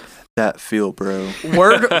 He's like that feel, bro.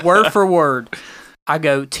 Word for word. I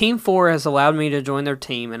go, Team 4 has allowed me to join their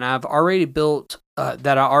team, and I've already built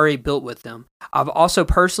that I already built with them. I've also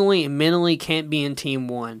personally and mentally can't be in Team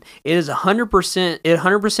 1. It is 100%. It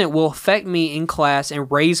 100% will affect me in class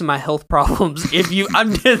and raise my health problems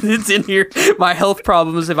it's in here. My health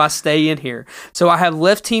problems if I stay in here. So I have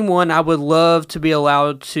left Team 1. I would love to be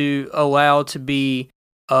allowed to be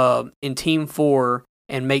in Team 4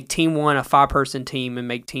 and make Team 1 a 5-person team and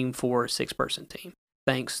make Team 4 a 6-person team.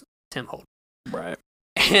 Thanks, Tim Holt. Right.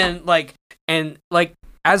 And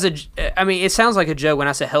it sounds like a joke when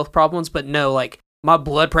I say health problems, but no, like my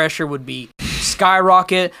blood pressure would be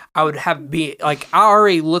skyrocket. I would I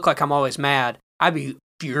already look like I'm always mad. I'd be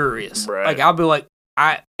furious. Right. Like I'll be like,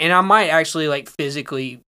 I might actually like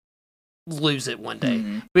physically lose it one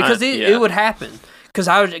day because it would happen.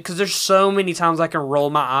 Because there's so many times I can roll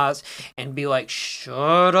my eyes and be like,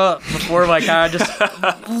 shut up, before like I just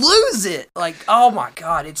lose it. Like, oh my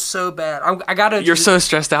God, it's so bad. You're so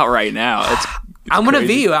stressed out right now. I'm gonna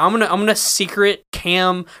video it. I'm gonna secret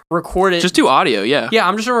cam record it. Just do audio, yeah. Yeah,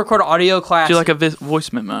 I'm just gonna record an audio class. Do like a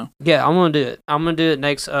voice memo. Yeah, I'm gonna do it. I'm gonna do it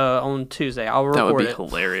next on Tuesday. I'll record it. That would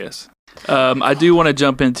be hilarious. I do want to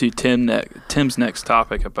jump into Tim's next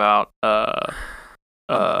topic about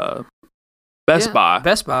Best Buy.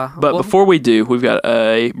 Best Buy. But before we do, we've got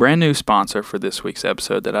a brand new sponsor for this week's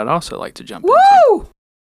episode that I'd also like to jump into.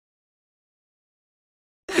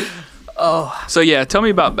 Oh. So yeah, tell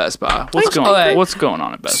me about Best Buy. What's going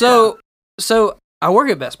on at Best Buy? So I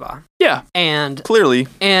work at Best Buy. Yeah. And clearly.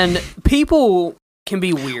 And people can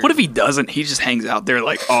be weird. What if he doesn't? He just hangs out there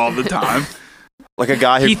like all the time. Like a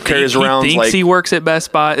guy who carries around. He thinks he works at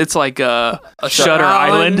Best Buy. It's like a Shutter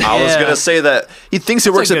Island. Yeah. I was gonna say that he thinks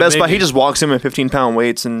he works at Best Buy. He just walks in with 15-pound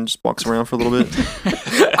weights and just walks around for a little bit.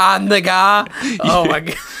 I'm the guy. Oh my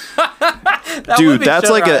God, dude,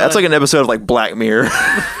 that's like an episode of like Black Mirror.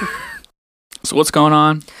 So what's going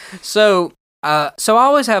on? So I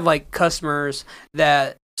always have like customers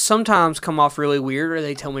that sometimes come off really weird, or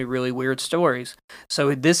they tell me really weird stories.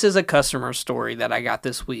 So this is a customer story that I got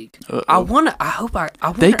this week.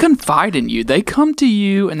 They confide in you. They come to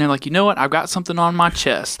you and they're like, you know what? I've got something on my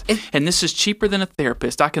chest, and this is cheaper than a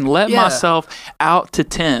therapist. I can let myself out to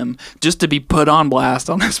Tim just to be put on blast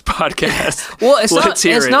on this podcast. Well,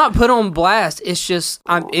 it's not put on blast. It's just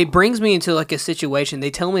it brings me into like a situation. They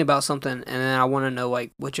tell me about something, and then I want to know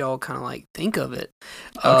like what y'all kind of like think of it.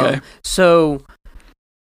 Okay. So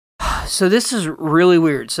this is really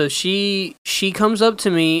weird. So she comes up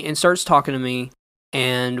to me and starts talking to me,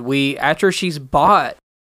 and after she's bought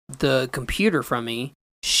the computer from me,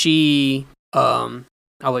 I'll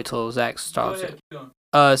wait till Zach stops it.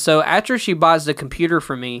 So after she buys the computer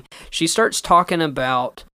from me, she starts talking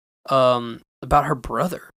about her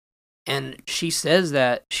brother, and she says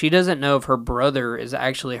that she doesn't know if her brother is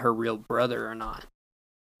actually her real brother or not.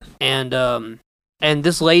 And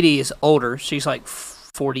this lady is older. She's like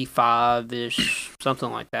 45-ish,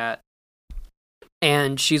 something like that.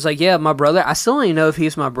 And she's like, yeah, my brother, I still don't even know if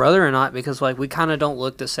he's my brother or not, because like we kind of don't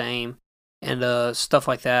look the same and stuff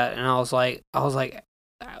like that. And I was like,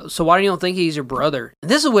 so why do you don't think he's your brother?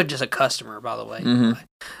 And this is with just a customer, by the way.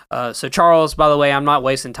 Mm-hmm. So Charles, by the way, I'm not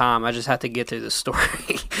wasting time. I just have to get through this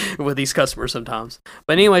story with these customers sometimes.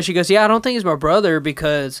 But anyway, she goes, yeah, I don't think he's my brother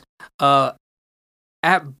because at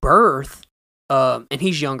birth, and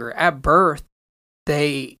he's younger, at birth,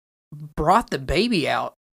 they brought the baby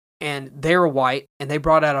out, and they were white, and they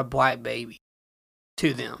brought out a black baby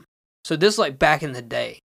to them. So this is like back in the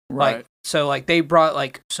day. Right. Like, so like they brought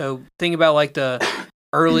think about like the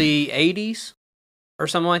early 80s or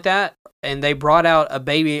something like that, and they brought out a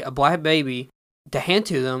black baby to hand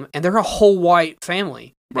to them, and they're a whole white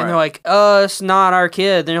family. Right. And they're like, it's not our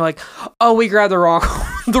kid. And they're like, oh, we grabbed the wrong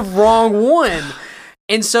one.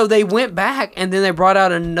 And so they went back, and then they brought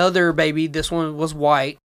out another baby. This one was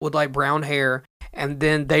white with like brown hair, and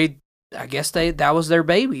then that was their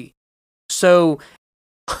baby. So,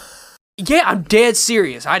 yeah, I'm dead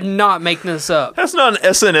serious. I'm not making this up. That's not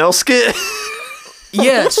an SNL skit.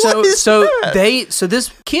 Yeah. So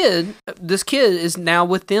this kid is now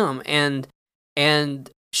with them, and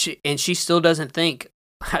she still doesn't think.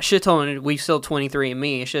 I should have told her we still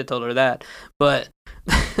 23andMe. I should have told her that, but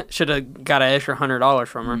should have got an extra $100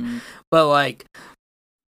 from her. Mm-hmm. But like,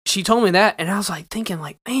 she told me that, and I was like thinking,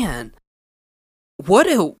 like, man, what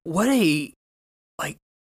a like,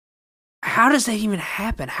 how does that even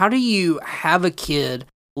happen? How do you have a kid?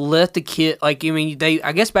 Let the kid, like, I mean,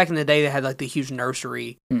 I guess back in the day they had like the huge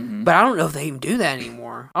nursery, but I don't know if they even do that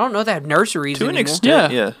anymore. I don't know if they have nurseries to anymore. an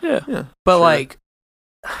extent. Yeah. But sure. Like,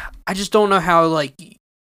 I just don't know how like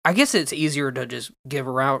I guess it's easier to just give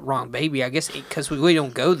a wrong baby. I guess because we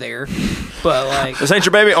don't go there. But like, this ain't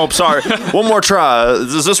your baby. Oh, sorry. One more try.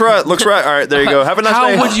 Is this right? Looks right. All right, there you go. Have a nice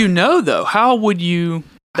day. How would you know though? How would you?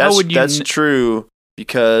 That's true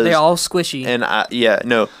because they're all squishy. And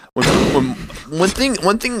one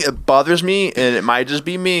thing that bothers me, and it might just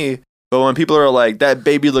be me, but when people are like, "That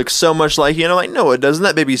baby looks so much like you," and I'm like, "No, it doesn't.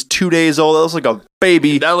 That baby's 2 days old. That looks like a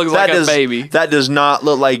baby. That looks like a baby. That does not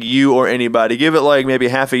look like you or anybody. Give it like maybe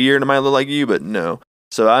half a year, and it might look like you, but no."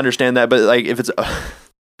 So I understand that, but like if it's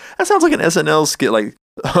that sounds like an SNL skit. Like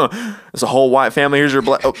it's a whole white family. Here's your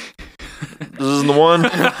black. Oh, this isn't the one.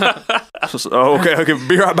 Okay.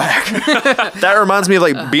 Be right back. That reminds me of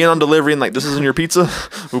like being on delivery and like this isn't your pizza.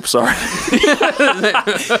 Oops, sorry.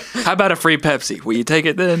 How about a free Pepsi? Will you take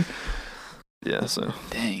it then? Yeah. So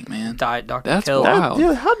dang man, Diet Dr. That's Kelly. wild.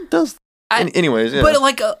 Yeah. How does? Anyways, yeah. But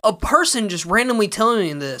like a person just randomly telling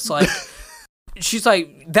me this, like. She's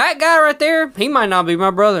like, that guy right there, he might not be my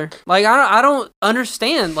brother. Like, I don't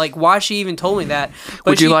understand, like, why she even told me that. But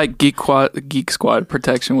would you like Geek Squad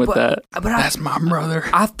protection with that? But that's my brother.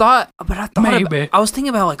 I thought Maybe. I was thinking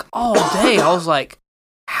about like all day. I was like,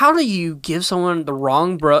 how do you give someone the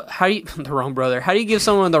wrong How do you give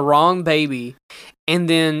someone the wrong baby, and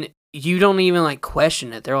then you don't even like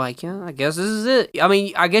question it? They're like, yeah, I guess this is it. I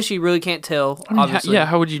mean, I guess you really can't tell. Obviously,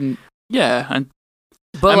 How would you? Yeah.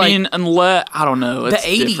 But I mean, unless I don't know, the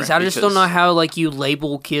 80s. I just don't know how like you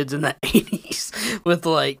label kids in the 80s with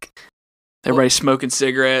like everybody smoking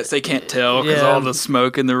cigarettes. They can't tell because all the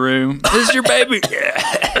smoke in the room. This is your baby.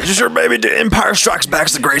 Yeah, this is your baby. Empire Strikes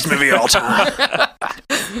Back's the greatest movie of all time.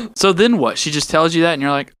 So then what? She just tells you that, and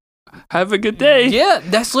you're like, "Have a good day." Yeah,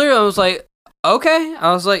 that's literally. I was like, okay.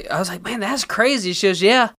 I was like, man, that's crazy. She goes,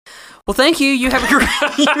 yeah. Well, thank you. You have a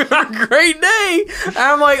great day. And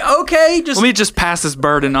I'm like, okay, let me just pass this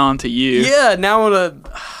burden on to you. Yeah, now I'm gonna.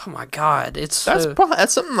 Oh my god, that's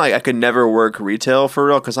something like I could never work retail for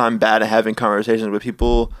real because I'm bad at having conversations with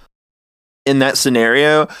people in that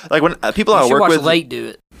scenario. Like when people I work with, Lake do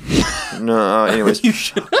it. No, anyways, you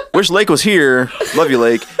should. Wish Lake was here. Love you,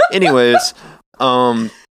 Lake. Anyways,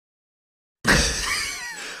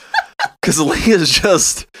 because Lake is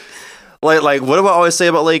just. Like what do I always say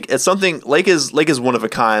about Lake? It's something Lake is one of a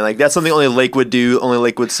kind. Like that's something only Lake would do, only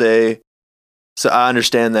Lake would say. So I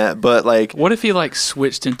understand that, but like, what if he like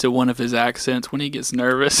switched into one of his accents when he gets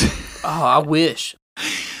nervous? Oh, I wish.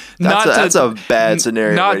 That's a bad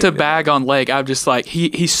scenario. Not to bag on Lake. I'm just like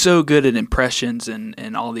he's so good at impressions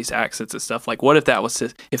and all these accents and stuff. Like, what if that was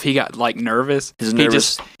if he got like nervous? He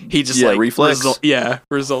just like reflex.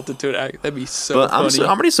 Resulted to an act. That'd be so funny. I'm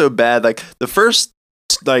already so bad. Like the first.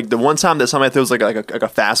 Like the one time that somebody throws like a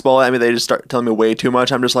fastball at me, they just start telling me way too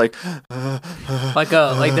much. I'm just like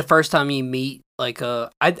like the first time you meet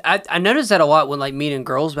I noticed that a lot when like meeting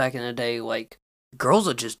girls back in the day. Like girls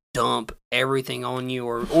will just dump everything on you,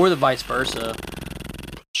 or the vice versa.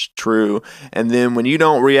 True. And then when you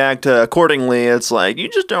don't react accordingly, it's like you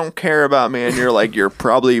just don't care about me, and you're like, you're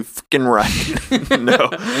probably fucking right. No,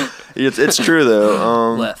 it's true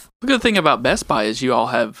though. Left. The good thing about Best Buy is you all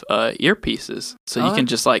have earpieces, so you can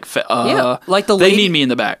just like like they need me in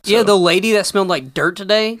the back. So. Yeah, the lady that smelled like dirt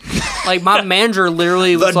today. Like my manager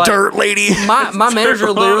literally was the dirt lady. My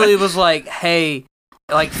manager literally was like, hey.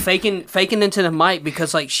 Like faking into the mic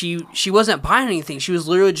because like she wasn't buying anything. She was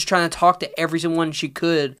literally just trying to talk to everyone she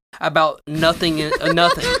could about nothing and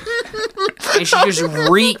nothing. And she just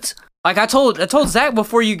reeked. Like I told Zach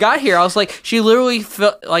before you got here, I was like, she literally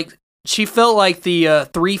felt like the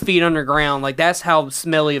 3 feet underground. Like that's how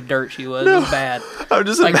smelly of dirt she was. It was bad. I'm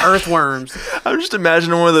just like earthworms. I'm just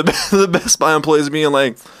imagining one of the Best Buy employees being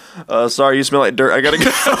like, sorry, you smell like dirt. I gotta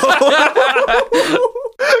go.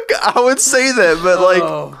 I would say that, but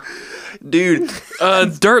dude,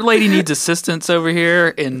 Dirt Lady needs assistance over here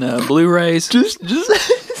in Blu-rays. Just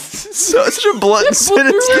such a blunt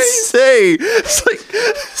sentence to say. It's like,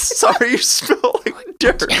 sorry, you smell like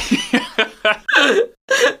dirt.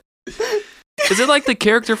 Is it like the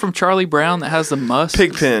character from Charlie Brown that has the musk?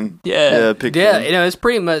 Pigpen. Yeah, Pigpen. Yeah, you know, it's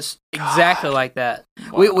pretty much exactly like that.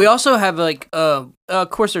 Wow. We also have like, of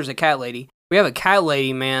course, there's a cat lady. We have a cat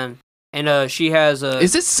lady, man. And she has a.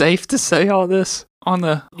 Is it safe to say all this on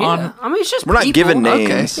the? Yeah, I mean it's just we're not giving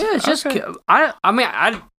names. Okay. Yeah, it's just. I mean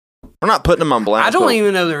we're not putting them on blast. I don't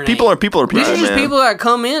even know their names. People are people. These are just people that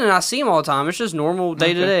come in and I see them all the time. It's just normal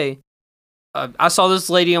day to day. I saw this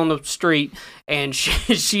lady on the street and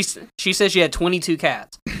she said she had 22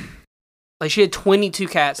 cats. Like she had 22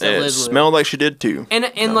 cats that lived with her. Smelled like she did too.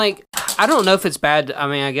 And like I don't know if it's bad. I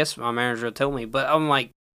mean I guess my manager will tell me, but I'm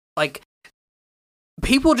like.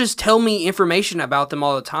 People just tell me information about them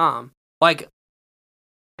all the time. Like,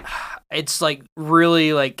 it's like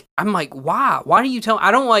really like I'm like, why do you tell?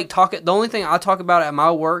 I don't like talk. The only thing I talk about at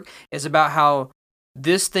my work is about how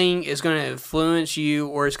this thing is going to influence you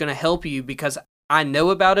or it's going to help you because I know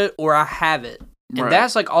about it or I have it. And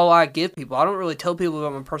that's like all I give people. I don't really tell people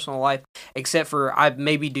about my personal life except for I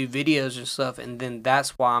maybe do videos and stuff, and then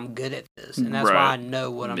that's why I'm good at this, and that's why I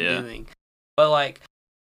know what I'm doing. But like,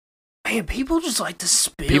 man, people just like to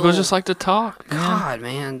spill. People just like to talk. God,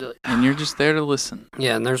 man. And you're just there to listen.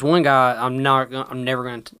 Yeah, and there's one guy I'm never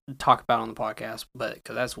going to talk about on the podcast, but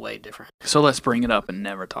because that's way different. So let's bring it up and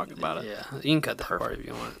never talk about it. Yeah, you can cut that part if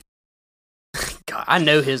you want. God, I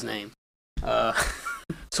know his name.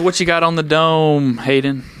 So what you got on the dome,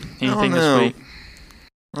 Hayden? Anything this week? Why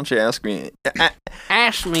don't you ask me?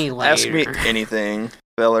 Ask me later. Ask me anything,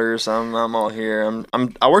 fellers. I'm all here.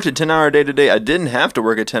 I worked a 10-hour day today. I didn't have to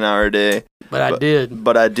work a 10-hour day, but I did.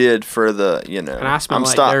 But I did for the And I smell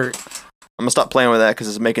like dirt. I'm gonna stop playing with that because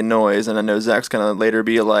it's making noise, and I know Zach's gonna later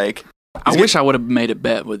be like. I wish I would have made a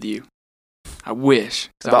bet with you. I wish,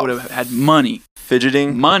 because I would have had money.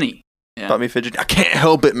 Fidgeting. Money. Yeah. About me fidgeting. I can't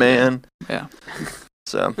help it, man. Yeah.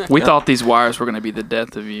 So we thought these wires were going to be the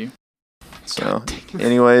death of you. So,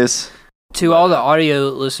 anyways, to all the audio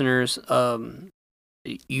listeners,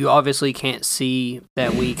 you obviously can't see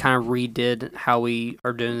that we kind of redid how we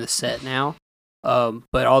are doing the set now.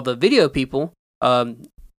 But all the video people, I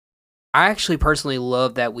actually personally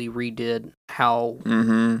love that we redid how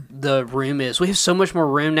the room is. We have so much more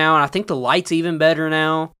room now, and I think the light's even better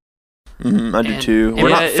now. I do too. We're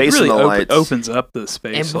not facing the lights. It opens up the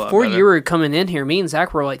space. And before you were coming in here, me and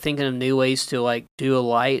Zach were like thinking of new ways to like do a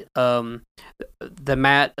light. The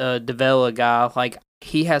Matt Davella guy, like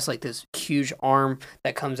he has like this huge arm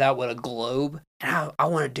that comes out with a globe, and I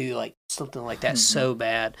want to do like something like that so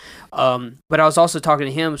bad. But I was also talking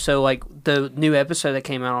to him, so like the new episode that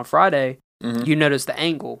came out on Friday, you noticed the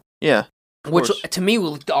angle. Yeah. Which to me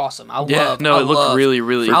looked awesome. It looked really,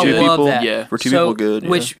 really for good. Two people, that. Yeah, for two people, good.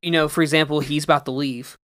 Which, you know, for example, he's about to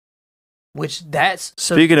leave. Which that's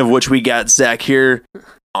so. Speaking of which, we got Zach here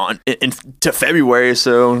to February,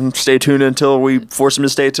 so stay tuned until we force him to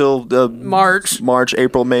stay till March,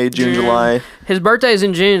 April, May, June, July. His birthday is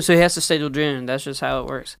in June, so he has to stay till June. That's just how it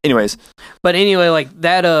works. But anyway, like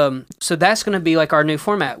that. So that's gonna be like our new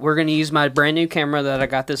format. We're gonna use my brand new camera that I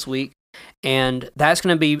got this week. And that's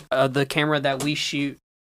going to be the camera that we shoot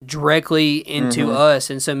directly into us.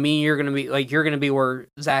 And so you're going to be where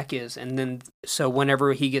Zach is. And then, so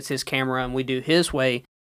whenever he gets his camera and we do his way,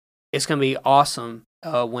 it's going to be awesome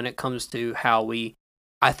when it comes to how we,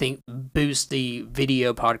 I think, boost the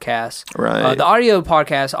video podcast. Right. The audio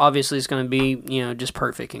podcast obviously is going to be, just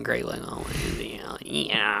perfect and great. Like,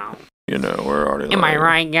 we're already. Am I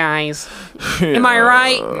right, guys? Am I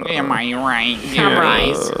right? Am I right? I'm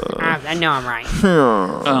right. I know I'm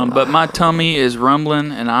right. But my tummy is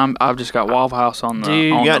rumbling, and I've just got Waffle House on the.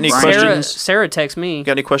 Dude, you got any questions? Sarah texted me. You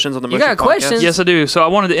got any questions on the? You got questions? Yes, I do. So I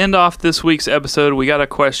wanted to end off this week's episode. We got a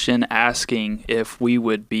question asking if we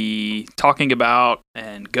would be talking about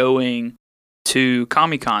and going to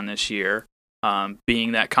Comic-Con this year.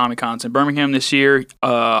 Being that Comic-Con's in Birmingham this year,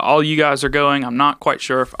 all you guys are going. I'm not quite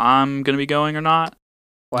sure if I'm going to be going or not.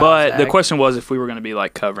 Wow, but Zach. The question was if we were going to be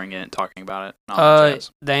like covering it and talking about it.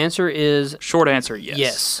 The answer is... Short answer, yes.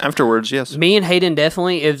 Yes. Afterwards, yes. Me and Hayden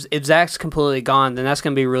definitely. If Zach's completely gone, then that's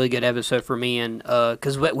going to be a really good episode for me. And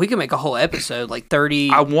because we can make a whole episode, like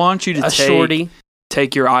 30... I want you to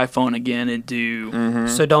take your iPhone again and do...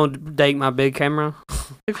 So don't take my big camera?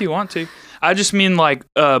 If you want to. I just mean like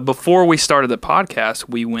before we started the podcast,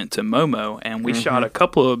 we went to Momo and we shot a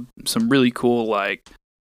couple of some really cool like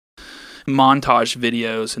montage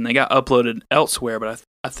videos, and they got uploaded elsewhere. But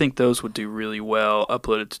I think those would do really well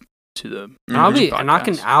uploaded to the.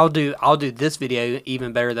 I'll do this video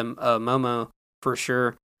even better than Momo for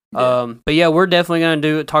sure. Yeah. But yeah, we're definitely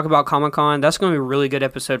gonna talk about Comic-Con. That's gonna be a really good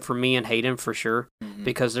episode for me and Hayden for sure,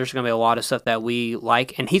 because there's gonna be a lot of stuff that we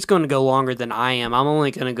like, and he's gonna go longer than I am. I'm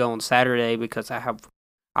only gonna go on Saturday because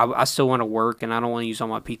I still want to work and I don't want to use all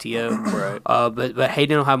my PTO. Right. But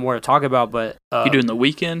Hayden will have more to talk about. But you doing the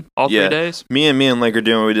weekend all 3 days? Me and Lake are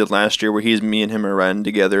doing what we did last year, where me and him are riding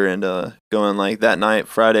together and going like that night,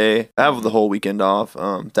 Friday. I have the whole weekend off.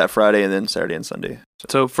 That Friday and then Saturday and Sunday.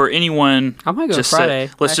 So for anyone, I might go Friday.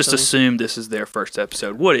 Let's just assume this is their first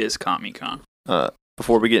episode. What is Comic-Con?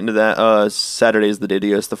 Before we get into that, Saturday is the day to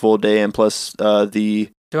go. It's the full day, and plus the.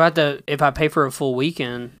 Do I have to? If I pay for a full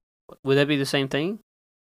weekend, would that be the same thing?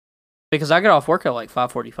 Because I get off work at like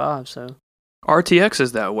 5:45, so. RTX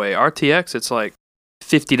is that way. RTX, it's like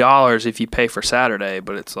 $50 if you pay for Saturday,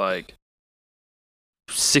 but it's like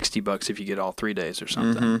 $60 if you get all 3 days or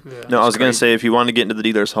something. Mm-hmm. Yeah. No, I was going to say, if you want to get into the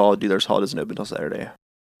dealer's hall doesn't open until Saturday.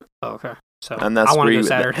 Oh, okay. So And that's I want to where go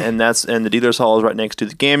Saturday. and the dealer's hall is right next to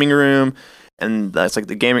the gaming room, and that's like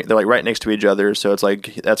the gaming. They're like right next to each other, so it's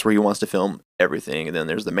like that's where he wants to film everything. And then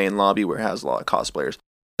there's the main lobby where it has a lot of cosplayers.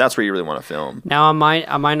 That's where you really want to film. Now I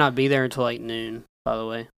might not be there until like noon. By the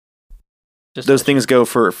way, just Those things go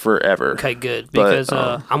for forever. Okay, good, But, because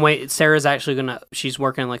I'm waiting. Sarah's actually she's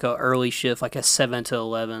working like a early shift, like a 7 to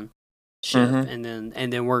 11 shift, Mhm.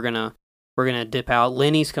 and then we're gonna dip out.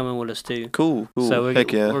 Lenny's coming with us too. Cool. So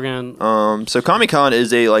Heck yeah. we're gonna. So Comic-Con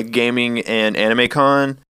is a like gaming and anime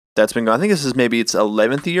con that's been going. I think this is maybe its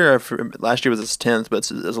 11th year. Last year was its 10th, but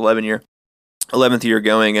it's 11th year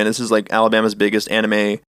going, and this is like Alabama's biggest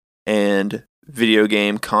anime and video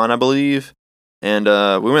game con, I believe. And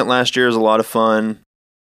we went last year. It was a lot of fun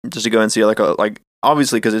just to go and see like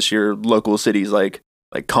obviously because it's your local city's like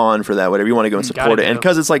con for that, whatever you want to go and support it, and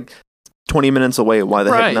because it's like 20 minutes away. Why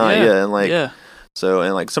the heck not? Yeah, and like so,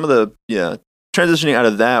 and like some of the transitioning out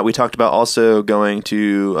of that, we talked about also going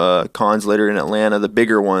to cons later in Atlanta, the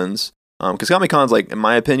bigger ones. Because Comic-Con's like, in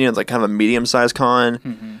my opinion, it's like kind of a medium-sized con.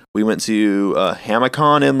 Mm-hmm. We went to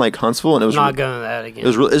Hamicon in like Huntsville, and it was not going to that again. It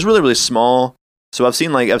was really really small. So I've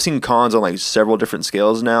seen cons on like several different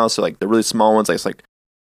scales now. So like the really small ones, like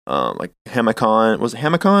Hamicon, was it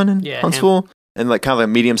Hamicon in Huntsville, and like kind of like a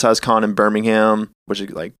medium-sized con in Birmingham, which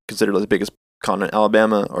is like considered the biggest con in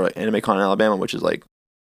Alabama, or like anime con in Alabama, which is like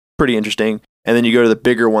pretty interesting. And then you go to the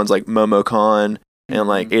bigger ones like MomoCon and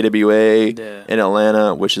like AWA in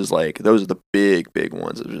Atlanta, which is like, those are the big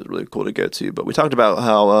ones. It was really cool to go to. But we talked about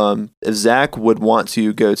how if Zach would want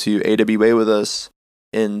to go to AWA with us,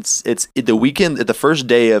 and it's the weekend, the first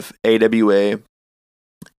day of AWA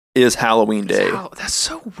is Halloween Day. That's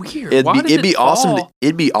so weird. It'd be awesome.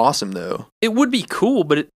 It'd be awesome though. It would be cool,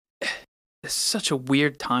 but it's such a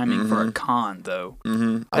weird timing for a con, though.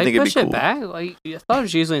 Mm-hmm. I think it'd be cool. They pushed it back. Like I thought it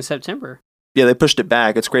was usually in September. Yeah, they pushed it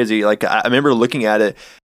back. It's crazy. Like I remember looking at it,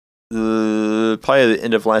 probably the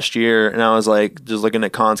end of last year, and I was like, just looking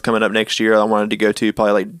at cons coming up next year. I wanted to go to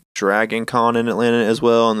probably like Dragon Con in Atlanta as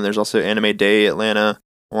well, and then there's also Anime Day Atlanta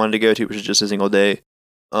I wanted to go to, which is just a single day.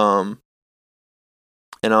 And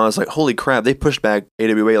I was like, holy crap, they pushed back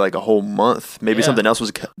AWA like a whole month. Maybe something else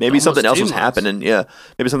was happening. Yeah,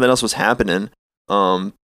 maybe something else was happening.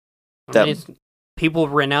 People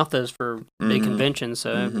rent out those for big conventions,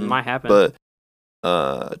 so it might happen. But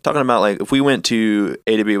talking about like if we went to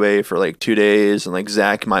AWA for like 2 days, and like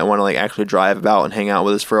Zach might want to like actually drive about and hang out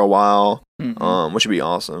with us for a while, which would be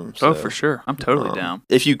awesome. So, for sure, I'm totally down.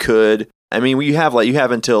 If you could, I mean, you have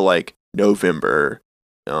until like November,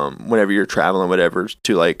 whenever you're traveling, whatever,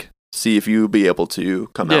 to like see if you be able to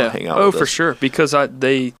come out and hang out. with us. For sure, because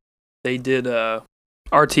they did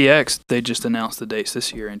RTX. They just announced the dates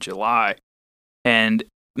this year in July. And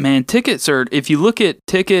man, tickets are, if you look at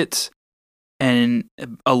tickets and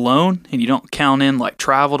alone, and you don't count in like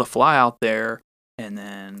travel to fly out there, and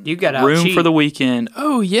then you got room for the weekend.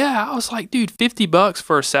 Oh yeah, I was like, dude, $50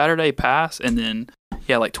 for a Saturday pass, and then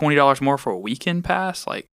like $20 more for a weekend pass.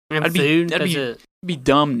 Like, and I'd be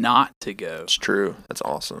dumb not to go. It's true. That's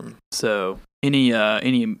awesome. So any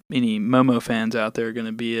Momo fans out there are going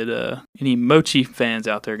to be at any Mochi fans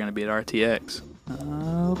out there are going to be at RTX.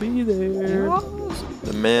 I'll be there.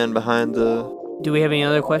 The man behind the... Do we have any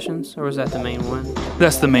other questions, or was that the main one?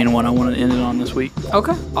 That's the main one I wanted to end it on this week.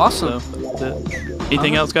 Okay, awesome. So,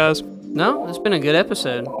 anything else, guys? No, it's been a good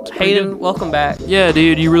episode. Hayden, welcome back. Yeah,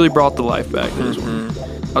 dude, you really brought the life back to this one.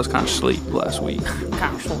 I was kind of asleep last week.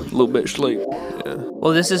 Kind of asleep. A little bit asleep. Yeah.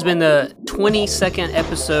 Well, this has been the 22nd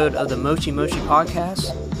episode of the Mochi Mochi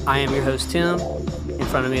Podcast. I am your host, Tim. In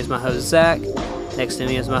front of me is my host, Zach. Next to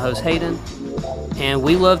me is my host, Hayden. And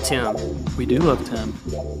we love Tim. We do love Tim.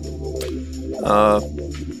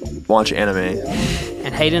 Watch anime.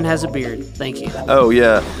 And Hayden has a beard. Thank you. Oh,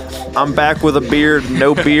 yeah. I'm back with a beard,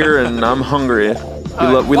 no beer, and I'm hungry.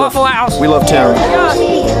 We love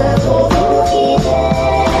Tim.